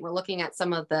flashlight. We're looking at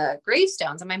some of the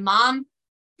gravestones. And my mom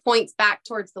points back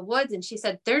towards the woods and she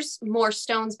said, there's more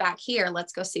stones back here.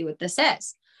 Let's go see what this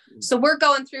is. So we're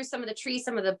going through some of the trees,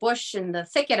 some of the bush and the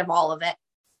thicket of all of it.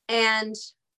 And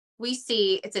we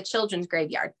see it's a children's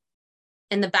graveyard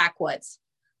in the backwoods.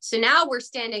 So now we're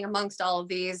standing amongst all of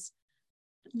these.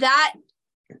 That,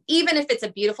 even if it's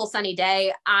a beautiful sunny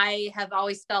day, I have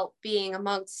always felt being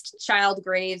amongst child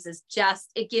graves is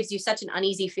it gives you such an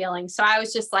uneasy feeling. So I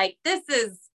was just like,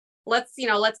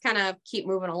 let's kind of keep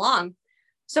moving along.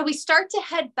 So we start to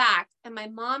head back and my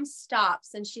mom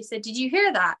stops and she said, did you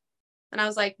hear that? And I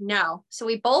was like, no. So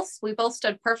we both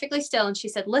stood perfectly still. And she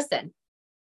said, listen.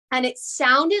 And it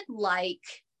sounded like,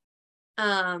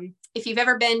 if you've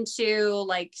ever been to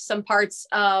like some parts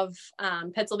of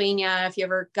Pennsylvania, if you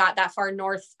ever got that far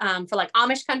north for like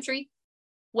Amish country,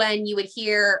 when you would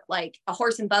hear like a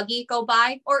horse and buggy go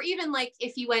by, or even like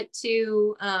if you went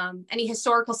to any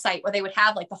historical site where they would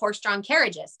have like the horse-drawn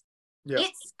carriages,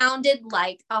 it sounded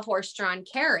like a horse-drawn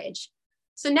carriage.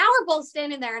 So now we're both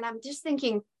standing there and I'm just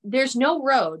thinking there's no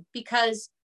road because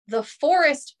the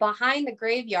forest behind the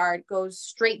graveyard goes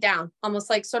straight down, almost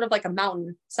like sort of like a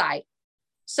mountain side.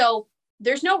 So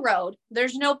there's no road.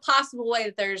 There's no possible way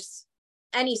that there's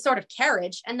any sort of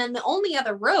carriage. And then the only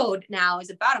other road now is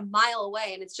about a mile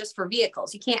away and it's just for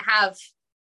vehicles. You can't have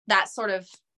that sort of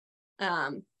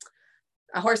a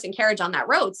horse and carriage on that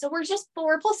road. So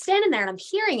we're both standing there and I'm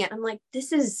hearing it. I'm like,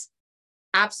 this is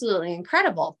absolutely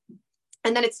incredible.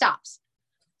 And then it stops.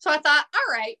 So I thought,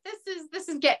 all right, this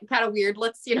is getting kind of weird.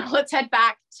 Let's head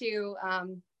back to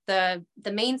the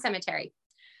main cemetery.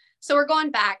 So we're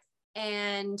going back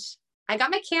and I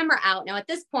got my camera out. Now at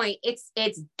this point, it's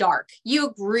dark.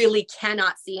 You really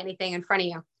cannot see anything in front of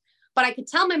you. But I could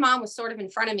tell my mom was sort of in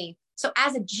front of me. So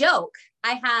as a joke,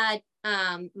 I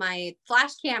had my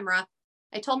flash camera.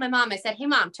 I told my mom, I said, hey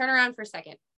mom, turn around for a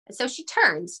second. And so she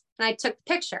turns and I took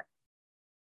the picture.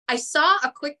 I saw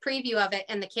a quick preview of it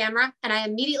in the camera and I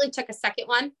immediately took a second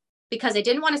one because I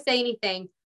didn't want to say anything,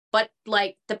 but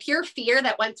like the pure fear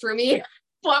that went through me,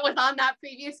 what was on that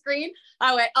preview screen,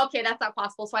 I went, okay, that's not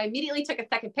possible. So I immediately took a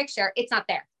second picture. It's not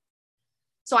there.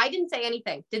 So I didn't say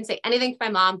anything to my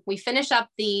mom. We finished up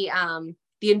the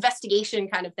investigation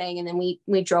kind of thing. And then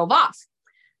we drove off.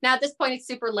 Now at this point it's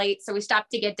super late. So we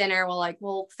stopped to get dinner.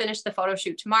 We'll finish the photo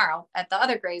shoot tomorrow at the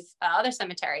other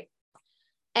cemetery.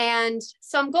 And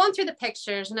so I'm going through the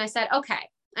pictures and I said, okay.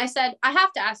 I said, I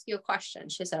have to ask you a question.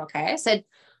 She said, okay. I said,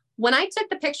 when I took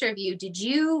the picture of you, did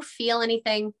you feel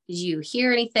anything? Did you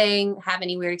hear anything? Have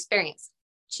any weird experience?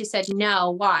 She said,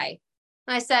 no, why?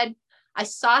 And I said, I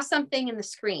saw something in the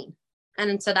screen.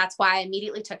 And so that's why I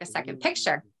immediately took a second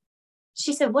picture.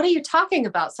 She said, what are you talking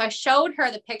about? So I showed her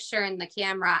the picture in the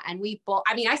camera and we both,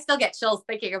 I still get chills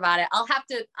thinking about it. I'll have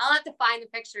to find the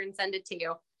picture and send it to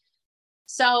you.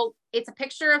 So it's a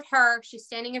picture of her. She's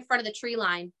standing in front of the tree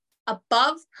line.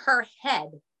 Above her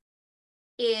head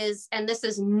is, and this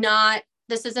isn't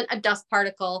a dust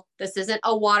particle. This isn't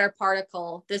a water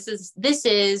particle. This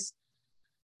is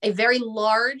a very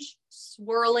large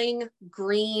swirling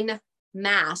green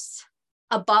mass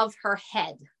above her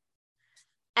head.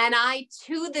 And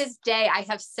to this day, I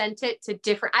have sent it to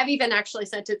I've even actually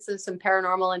sent it to some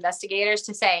paranormal investigators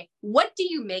to say, what do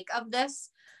you make of this?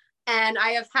 And I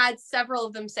have had several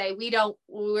of them say,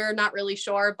 we're not really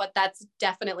sure, but that's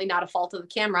definitely not a fault of the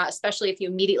camera, especially if you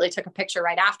immediately took a picture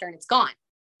right after and it's gone.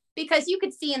 Because you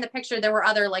could see in the picture, there were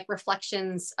other like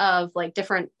reflections of like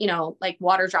different, like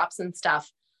water drops and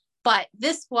stuff. But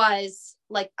this was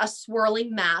like a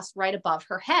swirling mass right above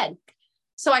her head.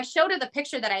 So I showed her the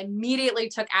picture that I immediately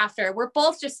took after. We're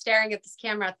both just staring at this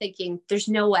camera thinking, there's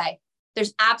no way.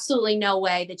 There's absolutely no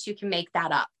way that you can make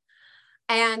that up.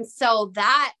 And so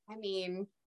that, I mean,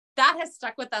 that has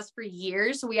stuck with us for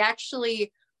years. We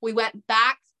went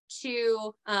back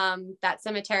to that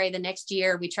cemetery the next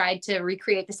year. We tried to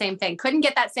recreate the same thing. Couldn't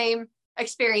get that same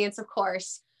experience, of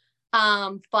course.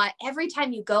 But every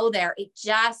time you go there, it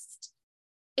just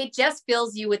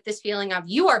fills you with this feeling of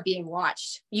you are being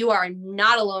watched. You are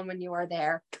not alone when you are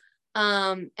there.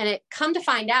 And it come to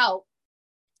find out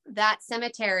that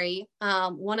cemetery,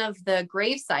 one of the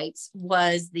grave sites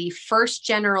was the first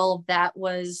general that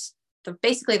was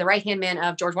basically the right-hand man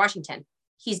of George Washington.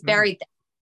 He's buried there.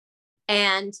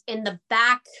 And in the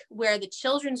back where the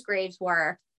children's graves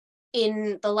were,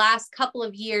 in the last couple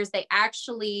of years, the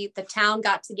town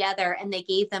got together and they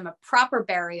gave them a proper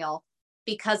burial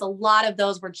because a lot of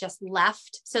those were just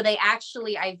left. So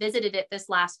I visited it this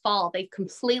last fall. They've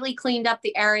completely cleaned up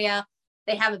the area.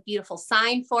 They have a beautiful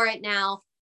sign for it now.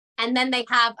 And then they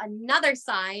have another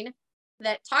sign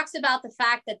that talks about the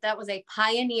fact that that was a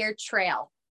pioneer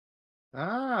trail.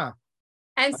 Ah.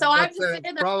 And so I'm just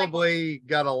sitting there probably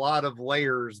got a lot of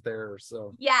layers there.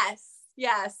 So yes.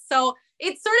 So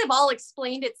it's sort of all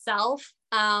explained itself.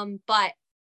 But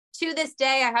to this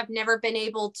day, I've never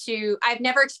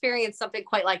experienced something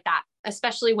quite like that,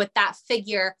 especially with that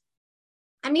figure.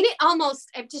 I mean,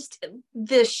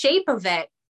 the shape of it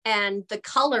and the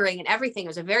coloring and everything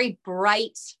was a very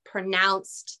bright,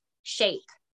 pronounced shape.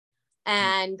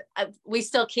 And we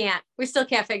still can't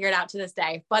figure it out to this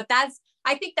day. But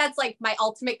I think that's like my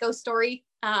ultimate ghost story.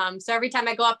 So every time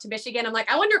I go up to Michigan, I'm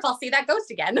like, I wonder if I'll see that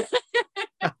ghost again.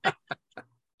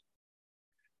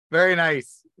 Very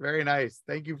nice. Very nice.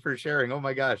 Thank you for sharing. Oh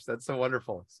my gosh, that's so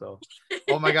wonderful. So,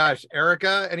 oh my gosh,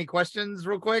 Erica, any questions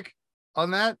real quick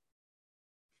on that?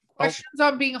 Questions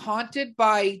on being haunted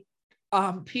by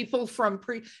people from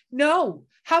No.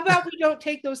 How about we don't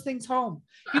take those things home?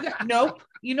 Nope.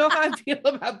 You know how I feel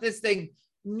about this thing.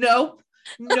 Nope.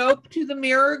 To the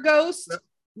mirror ghost.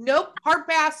 Nope. Hard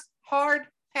pass.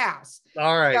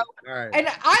 All right. And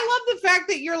I love the fact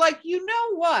that you're like, you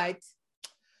know what?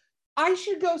 I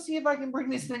should go see if I can bring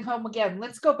this thing home again.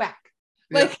 Let's go back.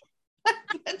 Let's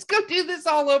go do this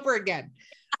all over again.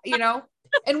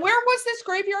 And where was this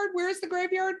graveyard? Where's the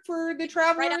graveyard for the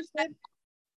travelers?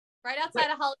 Right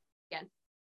outside of Holly again.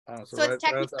 So it's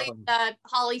technically the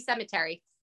Holly Cemetery.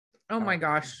 Oh my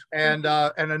gosh. And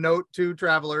a note to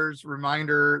travelers,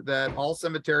 reminder that all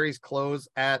cemeteries close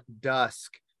at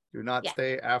dusk. Do not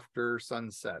stay after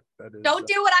sunset. Don't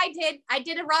do what I did. I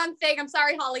did a wrong thing. I'm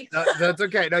sorry, Holly. That's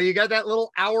okay. No, you got that little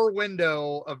hour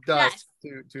window of dusk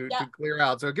to clear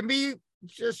out. So it can be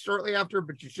just shortly after,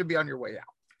 but you should be on your way out.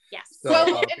 Yes.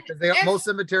 So, because most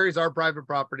cemeteries are private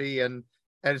property, and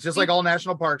it's just like all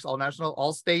national parks,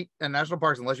 all state and national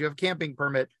parks, unless you have a camping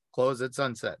permit, close at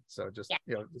sunset. So just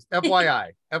just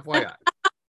FYI,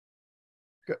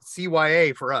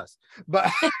 CYA for us,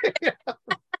 but.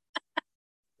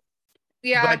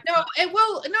 No, and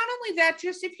well, not only that,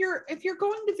 just if you're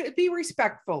going to be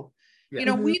respectful, we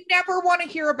never want to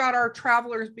hear about our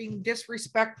travelers being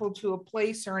disrespectful to a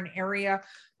place or an area.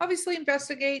 Obviously,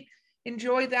 investigate,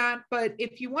 enjoy that, but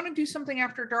if you want to do something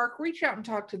after dark, reach out and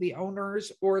talk to the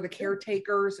owners or the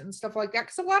caretakers and stuff like that,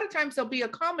 because a lot of times they'll be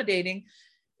accommodating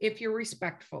if you're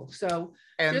respectful. So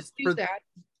just do that.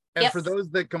 And for those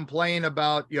that complain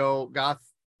about goth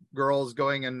girls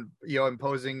going and and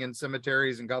posing in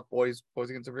cemeteries, and goth boys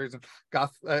posing in cemeteries, and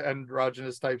goth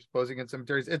androgynous types posing in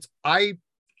cemeteries, I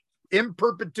in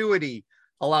perpetuity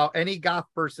allow any goth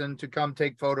person to come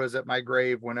take photos at my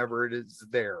grave whenever it is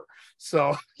there.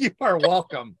 So you are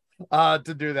welcome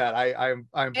to do that.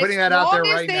 I'm putting that out there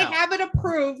right now. As long as they have it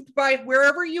approved by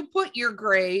wherever you put your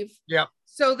grave. Yep.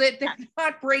 So that they're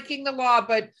not breaking the law.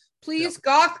 But please,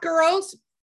 goth girls,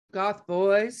 goth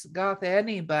boys, goth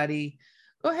anybody,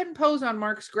 go ahead and pose on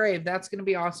Mark's grave. That's going to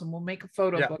be awesome. We'll make a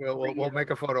photo. Yeah, we'll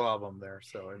make a photo album there.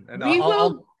 So and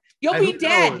you'll be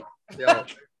dead.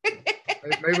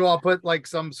 Maybe I'll put like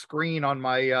some screen on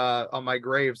my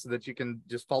grave so that you can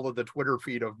just follow the Twitter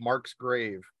feed of Mark's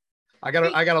grave. I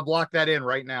gotta block that in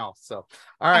right now. So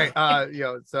all right, all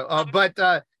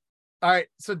right.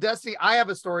 So Destiny, I have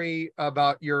a story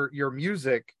about your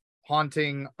music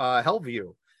haunting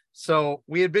Hellview. So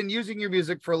we had been using your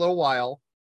music for a little while.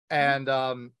 And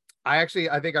I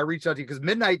think I reached out to you because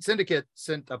Midnight Syndicate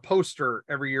sent a poster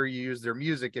every year you use their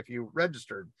music if you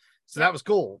registered. So that was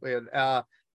cool.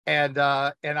 And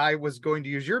I was going to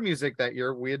use your music that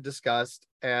year. We had discussed,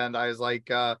 and I was like,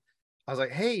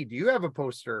 hey, do you have a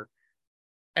poster?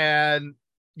 And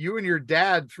you and your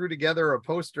dad threw together a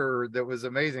poster that was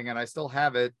amazing, and I still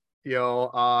have it,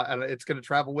 and it's going to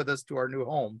travel with us to our new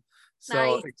home.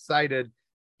 So Nice. excited.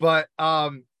 But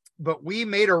we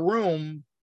made a room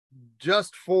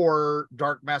just for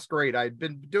Dark Masquerade. I'd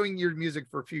been doing your music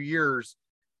for a few years,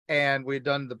 and we'd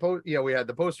done we had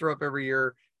the poster up every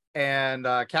year, and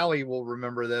Callie will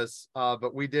remember this,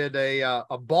 but we did a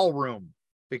ballroom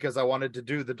because I wanted to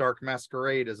do the Dark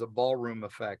Masquerade as a ballroom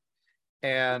effect.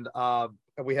 And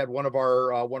we had one of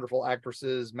our wonderful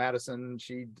actresses, Madison,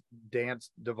 she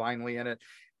danced divinely in it.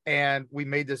 And we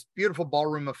made this beautiful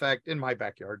ballroom effect in my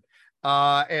backyard,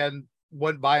 and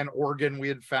went by an organ we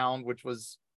had found, which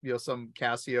was, some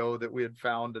Casio that we had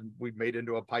found, and we made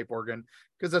into a pipe organ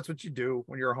because that's what you do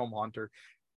when you're a home haunter.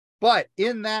 But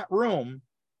in that room,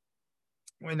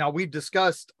 now we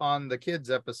discussed on the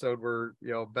kids episode where,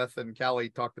 Beth and Callie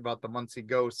talked about the Muncie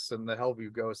ghosts and the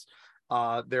Hellview ghosts.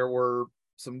 There were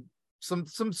some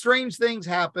strange things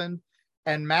happened.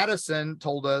 And Madison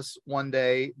told us one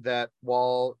day that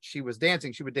while she was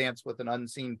dancing, she would dance with an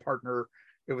unseen partner.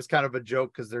 It was kind of a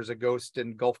joke because there's a ghost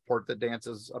in Gulfport that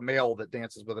dances, a male that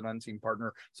dances with an unseen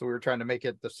partner. So we were trying to make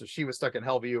it so she was stuck in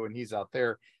Hellview and he's out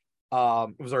there.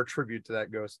 It was our tribute to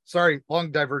that ghost. Sorry,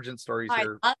 long divergent stories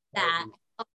here. I love that.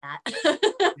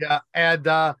 Yeah.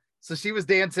 And so she was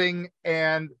dancing,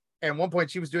 and at one point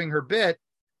she was doing her bit,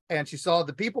 and she saw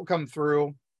the people come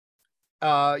through,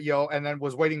 and then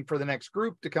was waiting for the next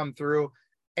group to come through,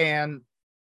 and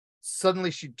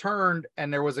suddenly she turned,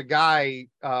 and there was a guy,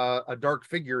 a dark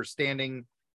figure standing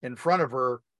in front of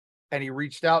her, and he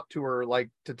reached out to her like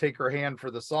to take her hand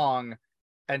for the song,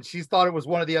 and she thought it was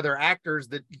one of the other actors,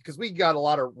 that because we got a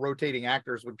lot of rotating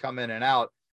actors would come in and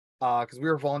out, because we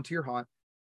were volunteer haunt.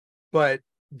 But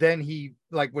then he,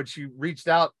 like, when she reached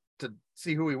out to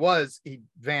see who he was, he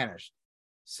vanished.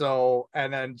 So,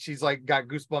 and then she's like got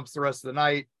goosebumps the rest of the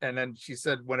night. And then she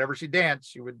said whenever she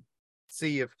danced, she would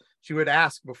see if she would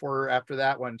ask before or after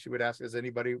that one, she would ask, does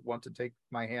anybody want to take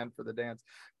my hand for the dance?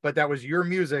 But that was your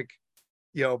music,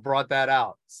 brought that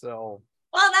out. So,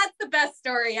 well, that's the best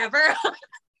story ever.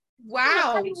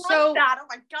 Wow. I love that. Oh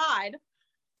my God.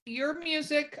 Your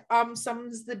music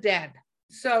summons the dead.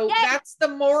 So Yay. That's the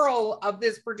moral of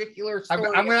this particular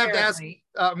story. I'm gonna have to ask.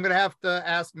 I'm gonna have to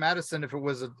ask Madison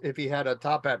if he had a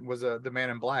top hat and was the Man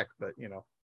in Black. But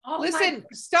Oh, listen,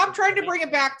 stop trying to bring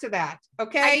it back to that.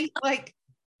 Okay,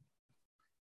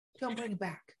 don't bring it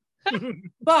back.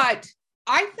 But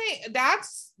I think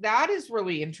that is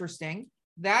really interesting.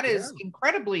 That is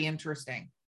incredibly interesting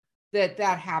that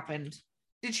happened.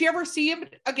 Did she ever see him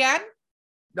again?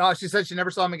 No, she said she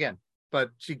never saw him again,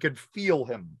 but she could feel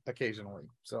him occasionally.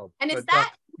 So, and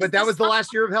but that was the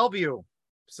last year of Hellview.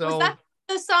 So was that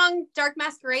the song Dark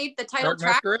Masquerade, the title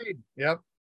track? Masquerade. Yep.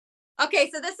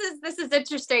 Okay, so this is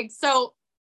interesting. So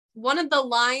one of the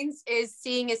lines is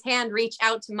seeing his hand reach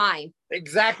out to mine.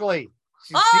 Exactly.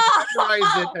 She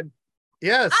memorized it. And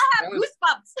yes. I have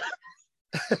goosebumps.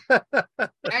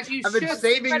 As you I've been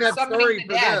saving that story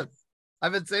for this.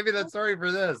 I've been saving that story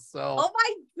for this. So. Oh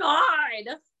my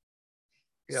God.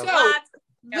 Yep. So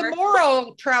the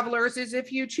moral, travelers, is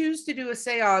if you choose to do a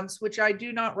seance, which I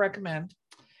do not recommend,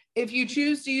 if you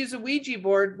choose to use a Ouija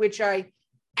board, which I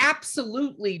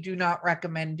absolutely do not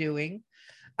recommend doing.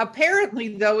 Apparently,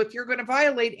 though, if you're going to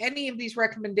violate any of these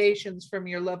recommendations from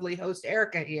your lovely host,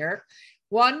 Erica here,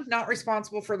 1, not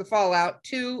responsible for the fallout.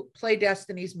 2, play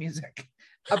Destiny's music.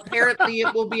 Apparently,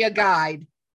 it will be a guide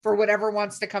for whatever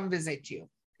wants to come visit you.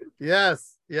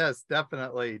 Yes,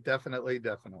 definitely.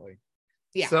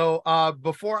 Yeah. So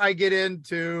before I get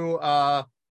into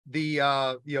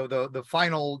the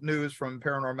final news from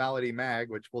Paranormality Mag,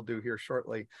 which we'll do here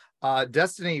shortly,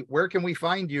 Destiny, where can we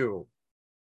find you?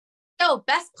 So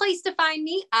best place to find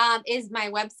me is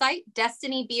my website,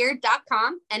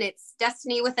 destinybeard.com, and it's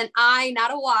Destiny with an I,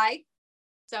 not a Y.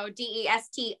 So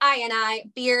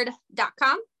DESTINI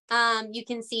beard.com. You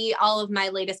can see all of my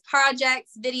latest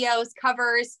projects, videos,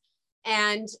 covers,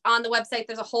 and on the website,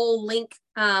 there's a whole link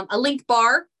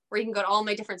bar where you can go to all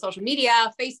my different social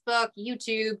media, Facebook,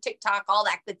 YouTube, TikTok, all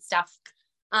that good stuff.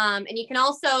 And you can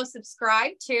also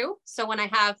subscribe too. So when I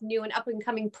have new and up and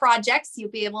coming projects,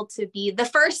 you'll be able to be the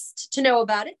first to know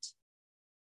about it.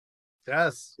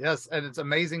 Yes. And it's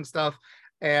amazing stuff.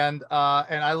 And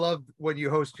I love when you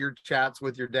host your chats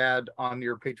with your dad on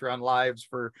your Patreon lives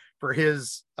for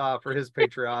his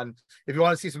Patreon. If you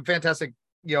want to see some fantastic,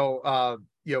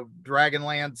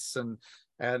 Dragonlance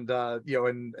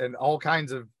and all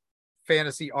kinds of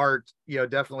fantasy art,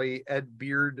 definitely Ed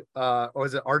Beard,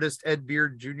 was it artist Ed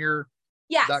Beard Jr.com?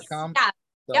 Yeah. So.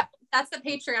 Yep. That's the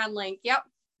Patreon link. Yep.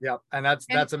 Yeah, and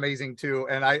that's amazing too.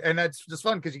 And that's just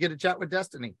fun because you get to chat with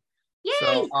Destiny. Yay!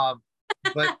 So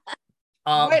but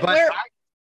go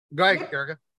ahead,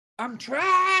 Erica. I'm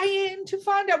trying to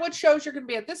find out what shows you're going to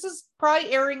be at. This is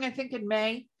probably airing, I think, in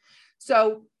May.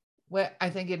 So, I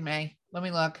think in May. Let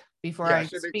me look before I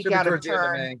speak out of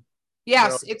turn.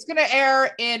 Yes, it's going to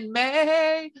air in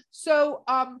May. So,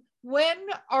 when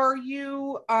are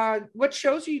you? What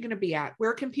shows are you going to be at?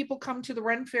 Where can people come to the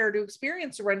Ren Fair to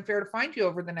experience the Ren Fair to find you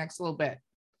over the next little bit?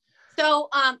 So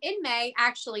in May,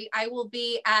 actually, I will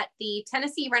be at the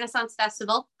Tennessee Renaissance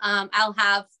Festival. I'll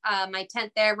have my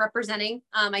tent there representing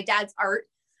my dad's art.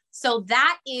 So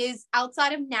that is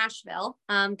outside of Nashville.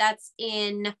 It's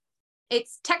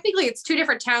two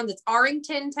different towns. It's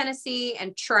Arlington, Tennessee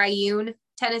and Triune,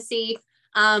 Tennessee.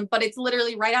 But it's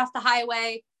literally right off the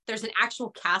highway. There's an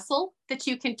actual castle that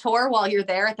you can tour while you're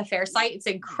there at the fair site. It's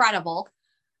incredible.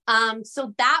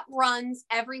 So that runs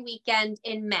every weekend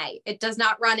in May. It does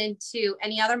not run into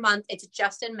any other month. It's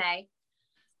just in May.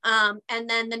 And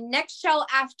then the next show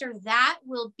after that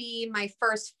will be my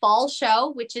first fall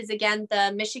show, which is again,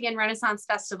 the Michigan Renaissance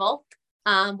Festival.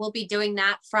 We'll be doing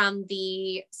that from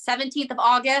the 17th of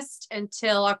August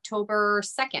until October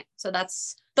 2nd. So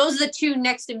those are the two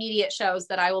next immediate shows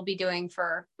that I will be doing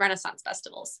for Renaissance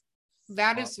festivals.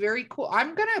 That is very cool.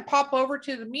 I'm gonna pop over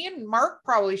to me and Mark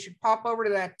probably should pop over to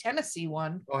that Tennessee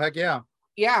one. Oh heck yeah.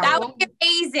 Yeah. That would be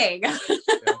amazing.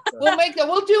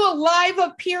 We'll do a live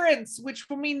appearance, which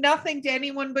will mean nothing to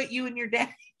anyone but you and your dad.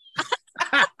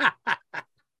 I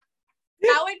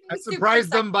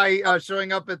surprised them by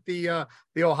showing up at the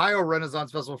Ohio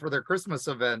Renaissance Festival for their Christmas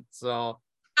event. So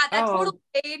that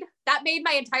made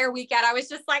my entire weekend. I was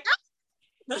just like,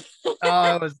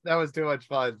 that was too much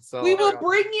fun. So we will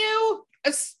bring you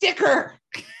a sticker.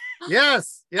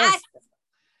 Yes. I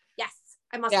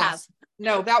must have.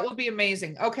 No, that will be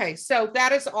amazing. Okay, so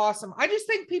that is awesome. I just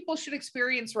think people should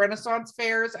experience Renaissance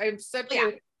fairs. I'm such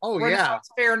a Renaissance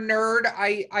fair nerd.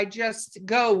 I just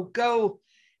go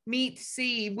meet,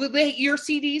 see. Your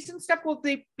CDs and stuff, will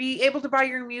they be able to buy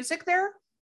your music there?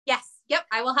 Yes. Yep.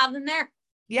 I will have them there.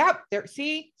 Yep. There.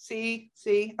 See.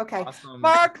 Okay. Awesome.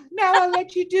 Mark, now I'll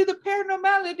let you do the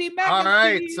Paranormality Magazine. All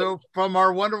right. So from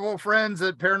our wonderful friends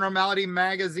at Paranormality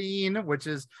Magazine, which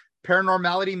is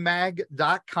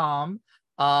paranormalitymag.com,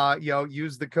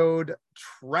 use the code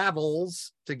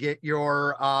TRAVELS to get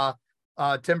your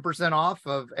 10% off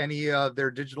of any of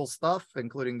their digital stuff,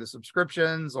 including the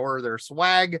subscriptions or their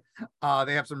swag.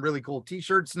 They have some really cool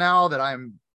t-shirts now that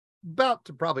I'm about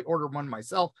to probably order one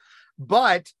myself,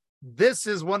 but this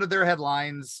is one of their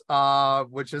headlines,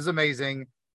 which is amazing.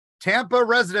 Tampa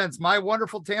residents, my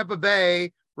wonderful Tampa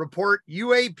Bay, report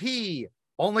UAP,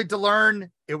 only to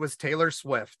learn it was Taylor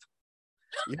Swift.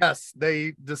 Yes,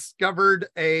 they discovered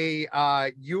a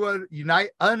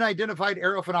unidentified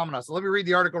aerial phenomena. So let me read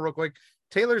the article real quick.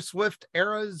 Taylor Swift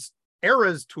Eras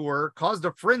tour caused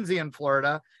a frenzy in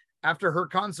Florida after her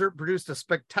concert produced a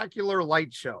spectacular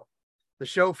light show. The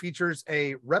show features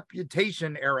a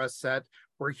Reputation era set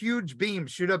where huge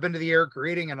beams shoot up into the air,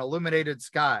 creating an illuminated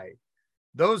sky.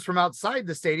 Those from outside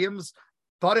the stadiums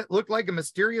thought it looked like a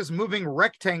mysterious moving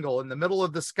rectangle in the middle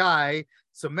of the sky.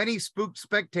 So many spooked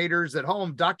spectators at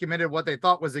home documented what they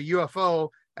thought was a UFO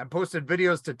and posted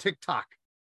videos to TikTok.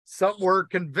 Some were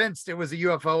convinced it was a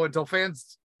UFO until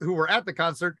fans who were at the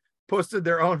concert posted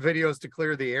their own videos to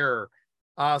clear the air.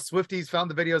 Swifties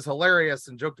found the videos hilarious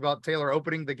and joked about Taylor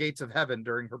opening the gates of heaven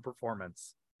during her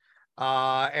performance.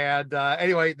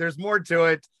 Anyway, there's more to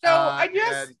it. So I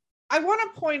want to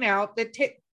point out that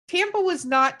Tampa was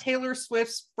not Taylor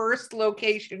Swift's first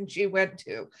location she went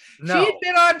to. No. She had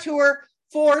been on tour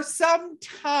for some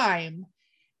time.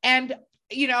 And,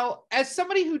 as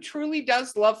somebody who truly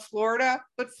does love Florida,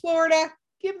 but Florida,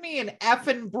 give me an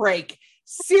effing break.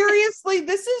 Seriously,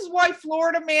 this is why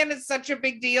Florida Man is such a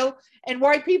big deal and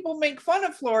why people make fun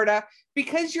of Florida,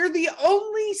 because you're the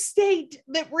only state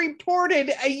that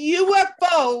reported a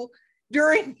UFO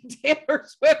during Taylor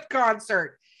Swift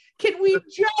concert. Can we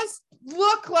just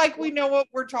look like we know what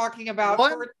we're talking about for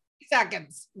 3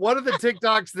 seconds? One of the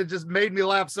TikToks that just made me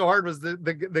laugh so hard was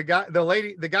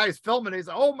the guy's filming. He's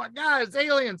like, "Oh my God, it's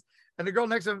aliens!" And the girl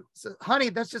next to him says, "Honey,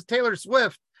 that's just Taylor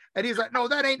Swift." And he's like, "No,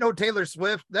 that ain't no Taylor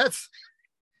Swift. That's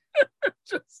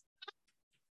just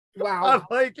wow." I'm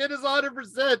like, it is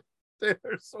 100%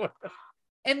 Taylor Swift.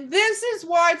 And this is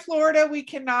why Florida, we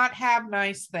cannot have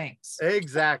nice things.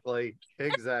 Exactly.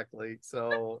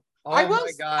 So. Oh I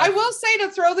will say,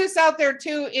 to throw this out there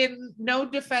too, in no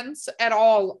defense at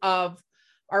all of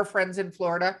our friends in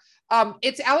Florida,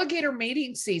 it's alligator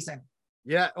mating season.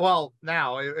 Yeah, well,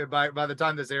 now by the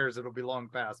time this airs, it'll be long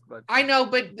past. But I know,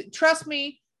 but trust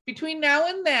me, between now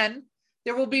and then,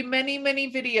 there will be many, many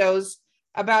videos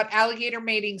about alligator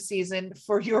mating season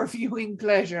for your viewing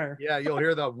pleasure. Yeah, you'll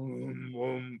hear the boom,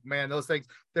 boom. Man, those things.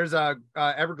 There's a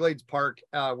Everglades Park.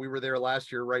 We were there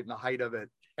last year, right in the height of it.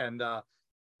 And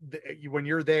when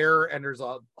you're there and there's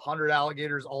 100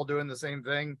 alligators all doing the same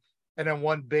thing, and then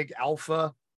one big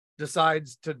alpha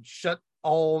decides to shut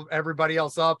everybody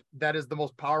else up, that is the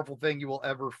most powerful thing you will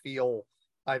ever feel.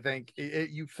 I think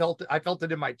you felt it. I felt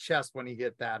it in my chest when he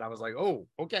hit that. I was like, oh,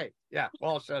 okay. Yeah,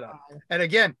 well, shut up. And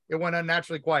again, it went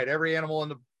unnaturally quiet. Every animal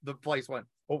in the place went,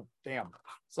 oh, damn.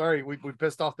 Sorry, we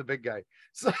pissed off the big guy.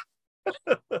 So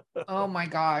oh my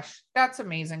gosh. That's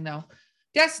amazing though.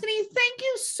 Destini, thank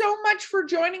you so much for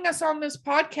joining us on this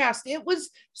podcast. It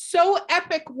was so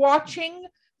epic watching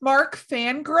Mark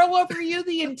fangirl over you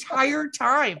the entire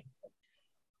time.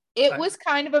 It was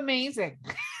kind of amazing.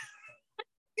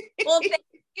 Well, thank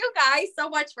you guys so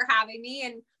much for having me.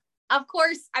 And of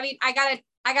course, I mean, I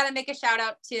gotta make a shout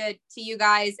out to you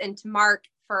guys and to Mark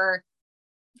for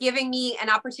giving me an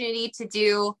opportunity to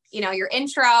do, your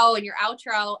intro and your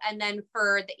outro, and then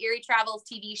for the Erie Travels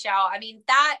TV show. I mean,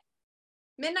 that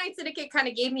Midnight Syndicate kind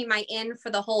of gave me my in for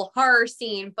the whole horror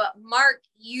scene, but Mark,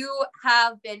 you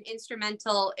have been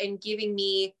instrumental in giving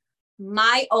me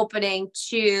my opening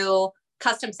to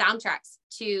custom soundtracks,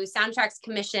 to soundtracks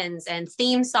commissions and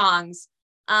theme songs.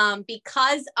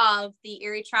 Because of the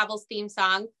Erie Travels theme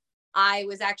song, I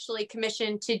was actually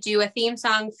commissioned to do a theme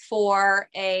song for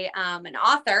an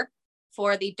author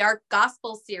for the Dark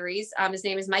Gospel series. His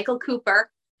name is Michael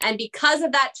Cooper. And because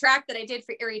of that track that I did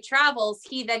for Erie Travels,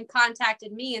 he then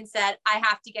contacted me and said, I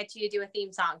have to get you to do a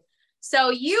theme song.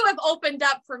 So you have opened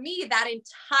up for me that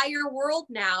entire world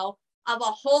now of a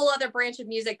whole other branch of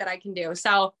music that I can do.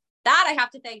 So that I have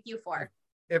to thank you for.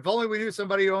 If only we knew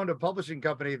somebody who owned a publishing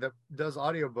company that does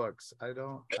audiobooks. I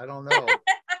don't know.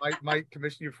 might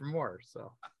commission you for more.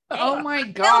 So. Oh my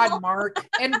God, Mark.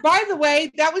 And by the way,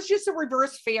 that was just a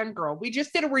reverse fangirl. We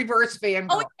just did a reverse fangirl.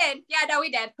 Oh, we did. Yeah, no, we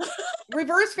did.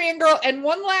 Reverse fangirl. And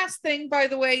one last thing, by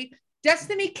the way,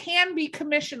 Destini can be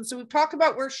commissioned. So we've talked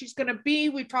about where she's going to be.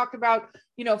 We've talked about,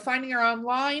 finding her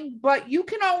online, but you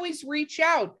can always reach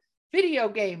out. Video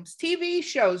games, TV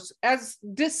shows, as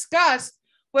discussed,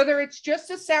 whether it's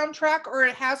just a soundtrack or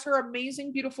it has her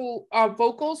amazing, beautiful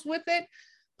vocals with it,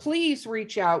 please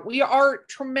reach out. We are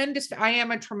tremendous. I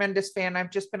am a tremendous fan.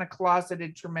 I've just been a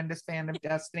closeted tremendous fan of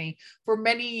Destini for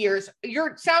many years.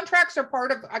 Your soundtracks are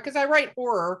part of, because I write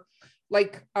horror,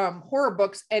 like horror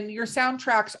books, and your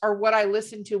soundtracks are what I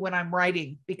listen to when I'm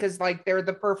writing, because they're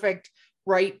the perfect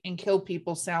write and kill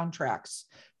people soundtracks.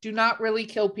 Do not really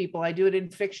kill people. I do it in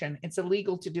fiction. It's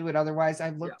illegal to do it. Otherwise,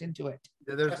 I've looked into it.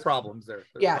 There's problems there.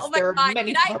 Yes. Oh my God.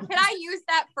 Can I use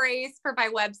that phrase for my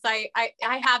website? I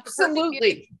have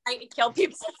absolutely right to kill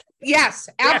people. Yes,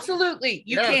 absolutely.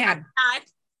 You can.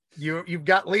 You've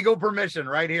got legal permission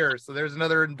right here. So there's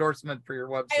another endorsement for your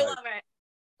website. I love it.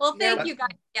 Well, thank you guys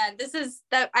again. This is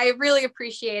that I really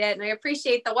appreciate it, and I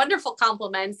appreciate the wonderful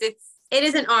compliments. It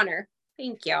is an honor.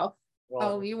 Thank you.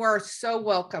 Well, oh, you are so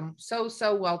welcome.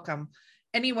 So welcome.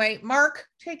 Anyway, Mark,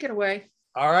 take it away.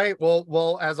 All right.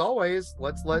 Well, as always,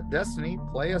 let's let Destini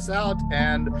play us out,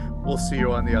 and we'll see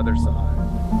you on the other side.